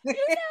military,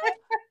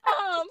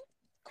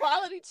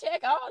 quality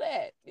check, all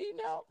that.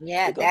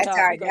 Yeah,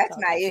 that's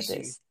my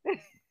issue.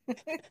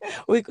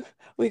 We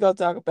gonna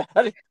talk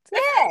about it.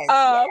 Yes,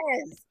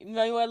 yes. You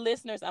know what,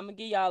 listeners? I'm gonna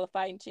give y'all a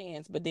fighting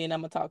chance, but then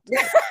I'm gonna talk to you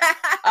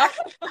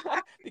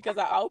because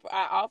I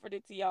offered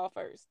it to y'all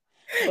first.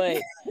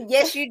 But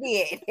yes, you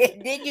did.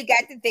 Then you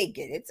got to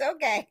thinking. It's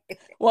okay.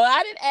 Well,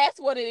 I didn't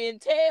ask what it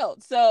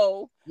entailed,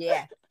 so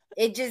yeah.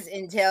 It just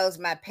entails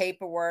my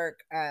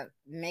paperwork,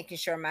 making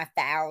sure my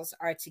files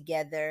are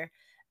together,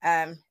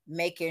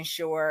 making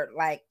sure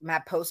like my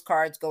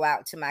postcards go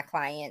out to my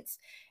clients.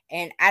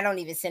 And I don't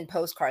even send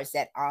postcards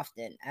that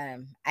often.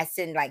 I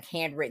send like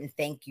handwritten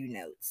thank you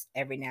notes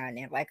every now and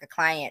then. Like a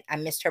client, I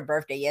missed her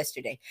birthday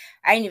yesterday.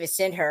 I didn't even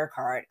send her a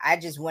card. I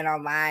just went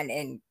online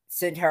and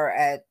sent her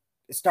a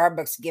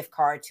Starbucks gift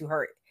card to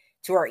her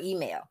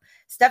email.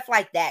 Stuff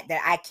like that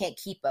I can't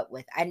keep up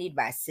with. I need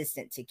my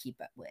assistant to keep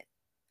up with.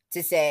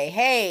 To say,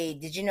 hey,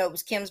 did you know it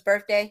was Kim's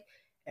birthday?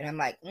 And I'm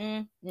like,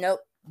 nope.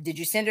 Did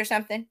you send her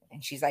something?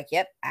 And she's like,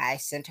 yep, I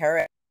sent her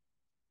a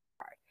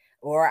card.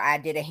 Or I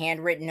did a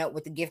handwritten note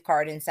with a gift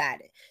card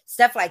inside it.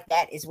 Stuff like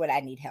that is what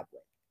I need help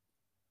with.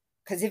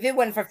 Because if it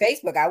wasn't for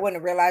Facebook, I wouldn't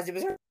have realized it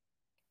was her.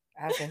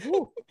 I was like,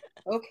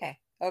 okay.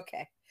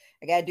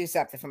 I got to do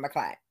something for my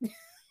client.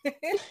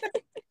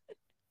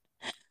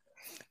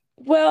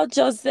 Well,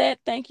 Josette,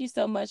 thank you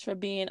so much for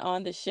being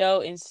on the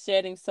show and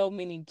shedding so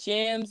many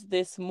gems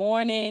this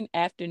morning,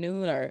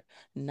 afternoon, or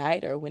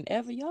night, or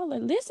whenever y'all are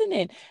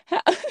listening.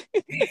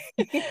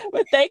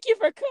 But thank you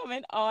for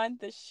coming on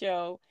the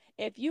show.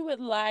 If you would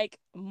like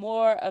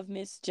more of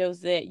Miss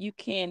Josette, you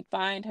can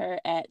find her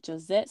at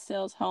Josette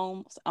Sells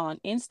Homes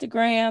on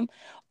Instagram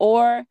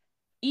or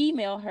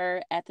email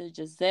her at the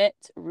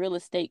Josette Real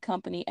Estate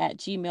Company at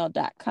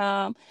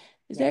gmail.com.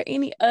 Is there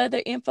any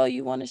other info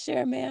you want to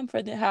share, ma'am,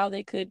 for how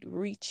they could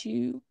reach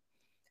you?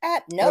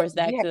 Nope. Or is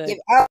that good?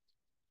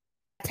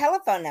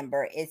 Telephone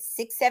number is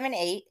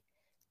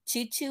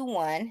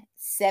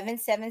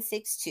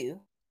 678-221-7762.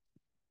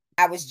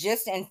 I was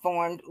just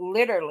informed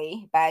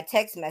literally by a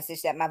text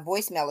message that my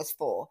voicemail is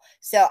full.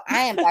 So I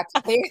am about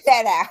to clear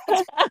that out.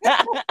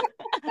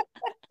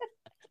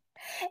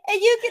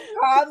 And you can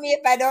call me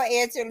if I don't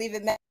answer, leave a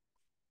message.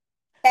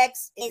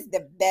 Text is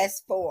the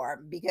best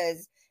form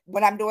because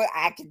when I'm doing,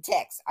 I can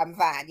text. I'm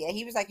fine. Yeah,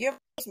 he was like, your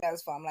voicemail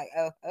is full. I'm like,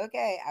 oh,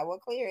 okay, I will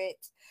clear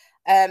it.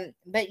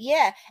 But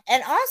yeah,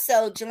 and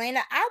also,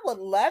 Jelena, I would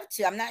love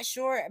to. I'm not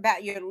sure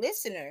about your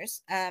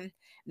listeners.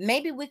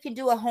 Maybe we could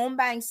do a home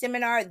buying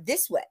seminar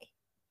this way,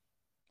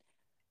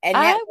 and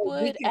that I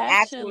way we would can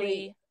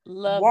actually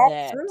love walk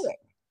that. through it.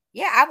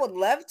 Yeah, I would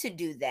love to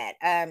do that.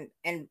 And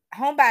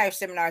home buyer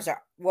seminars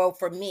are, well,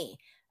 for me,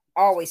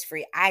 always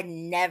free. I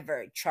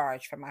never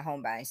charge for my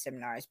home buying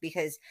seminars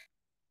because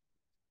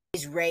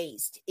it's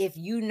raised. If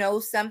you know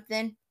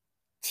something,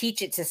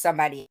 teach it to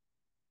somebody.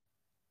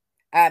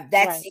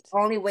 That's the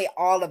only way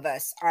all of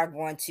us are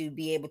going to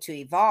be able to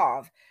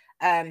evolve.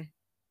 I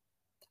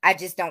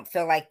just don't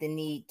feel like the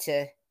need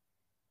to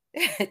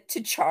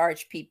to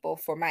charge people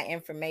for my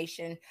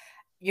information.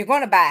 You're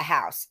going to buy a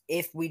house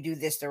if we do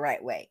this the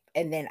right way.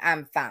 And then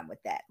I'm fine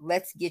with that.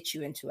 Let's get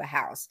you into a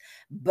house.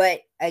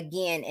 But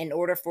again, in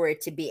order for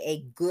it to be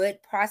a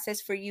good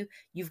process for you,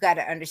 you've got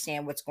to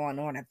understand what's going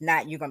on. If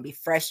not, you're going to be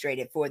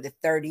frustrated for the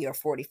 30 or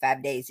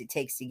 45 days it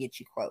takes to get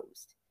you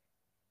closed.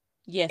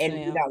 Yes, And we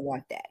ma'am. don't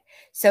want that.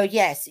 So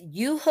yes,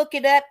 you hook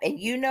it up and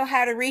you know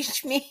how to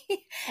reach me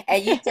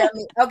and you tell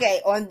me,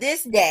 okay, on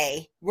this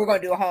day, we're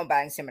going to do a home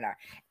buying seminar.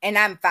 And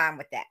I'm fine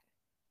with that.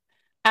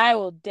 I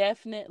will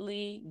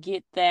definitely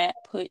get that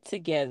put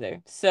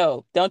together.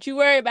 So don't you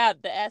worry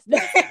about the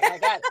aesthetics of it. I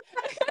got it.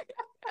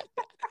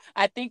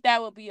 I think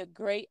that will be a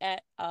great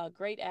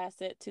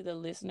asset to the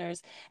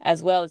listeners,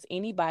 as well as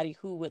anybody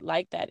who would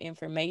like that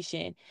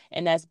information.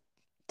 And that's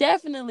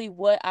definitely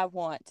what I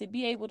want, to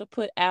be able to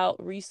put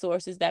out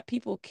resources that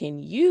people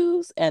can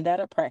use and that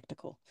are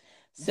practical.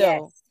 So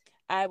Yes.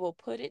 I will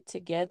put it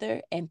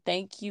together, and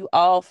thank you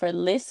all for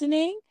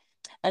listening.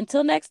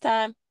 Until next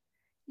time.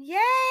 Yay.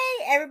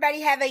 Everybody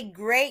have a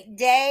great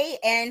day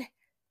and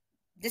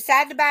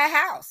decide to buy a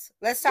house.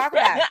 Let's talk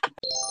about it.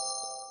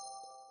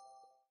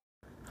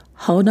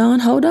 Hold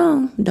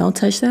on. Don't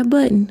touch that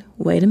button.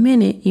 Wait a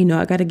minute. You know,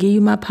 I got to give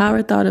you my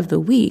power thought of the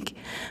week.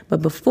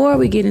 But before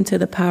we get into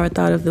the power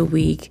thought of the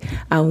week,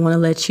 I want to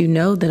let you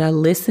know that I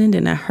listened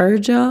and I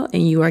heard y'all,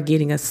 and you are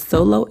getting a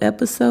solo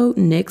episode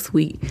next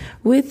week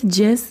with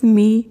just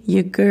me,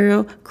 your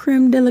girl,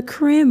 creme de la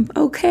creme.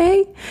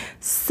 Okay?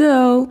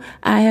 So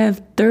I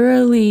have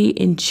thoroughly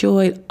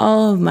enjoyed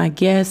all of my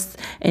guests,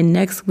 and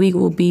next week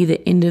will be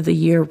the end of the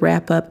year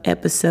wrap up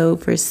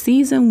episode for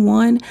season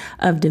 1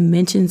 of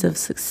Dimensions of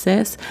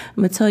Success. I'm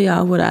gonna tell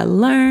y'all what I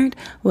learned,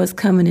 what's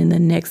coming in the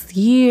next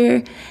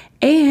year,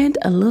 and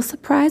a little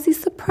surprisey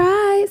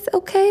surprise.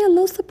 Okay, a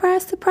little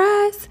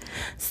surprise.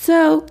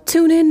 So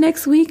tune in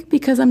next week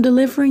because I'm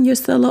delivering your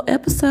solo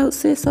episode,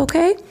 sis.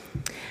 Okay.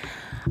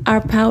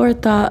 Our power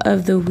thought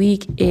of the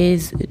week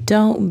is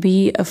don't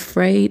be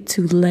afraid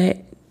to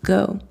let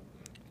go.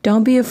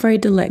 Don't be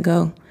afraid to let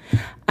go.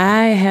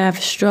 I have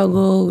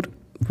struggled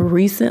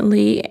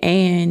recently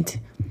and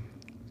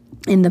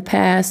in the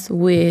past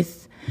with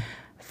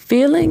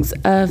feelings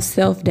of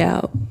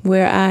self-doubt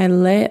where I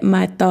let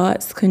my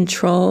thoughts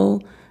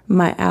control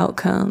my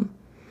outcome.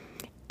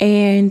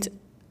 And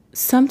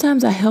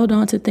sometimes I held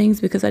on to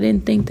things because I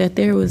didn't think that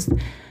there was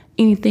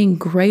anything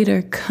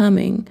greater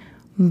coming.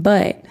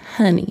 But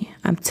honey,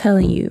 I'm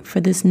telling you, for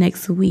this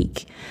next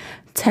week,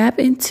 tap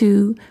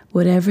into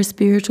whatever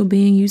spiritual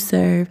being you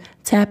serve.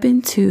 Tap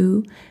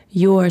into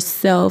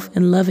yourself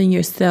and loving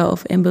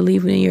yourself and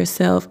believing in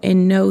yourself,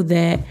 and know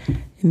that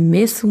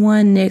miss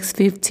one, next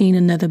 15,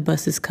 another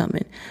bus is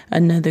coming.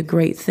 Another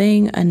great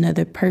thing,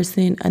 another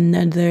person,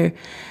 another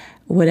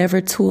whatever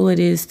tool it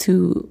is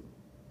to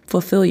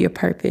fulfill your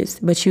purpose.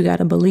 But you got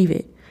to believe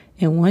it.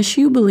 And once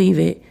you believe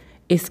it,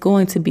 it's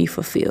going to be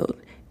fulfilled.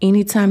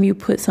 Anytime you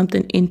put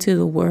something into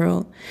the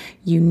world,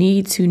 you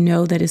need to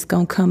know that it's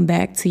going to come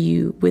back to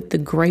you with the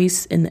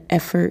grace and the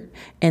effort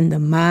and the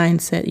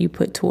mindset you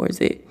put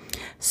towards it.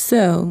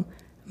 So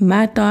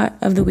my thought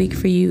of the week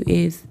for you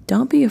is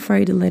don't be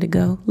afraid to let it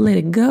go. Let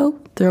it go,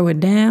 throw it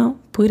down,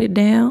 put it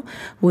down,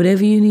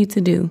 whatever you need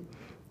to do.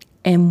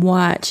 And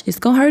watch. It's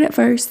going to hurt at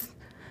first,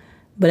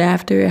 but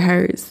after it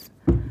hurts,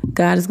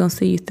 God is going to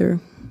see you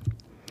through.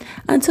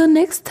 Until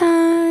next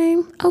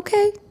time,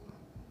 okay?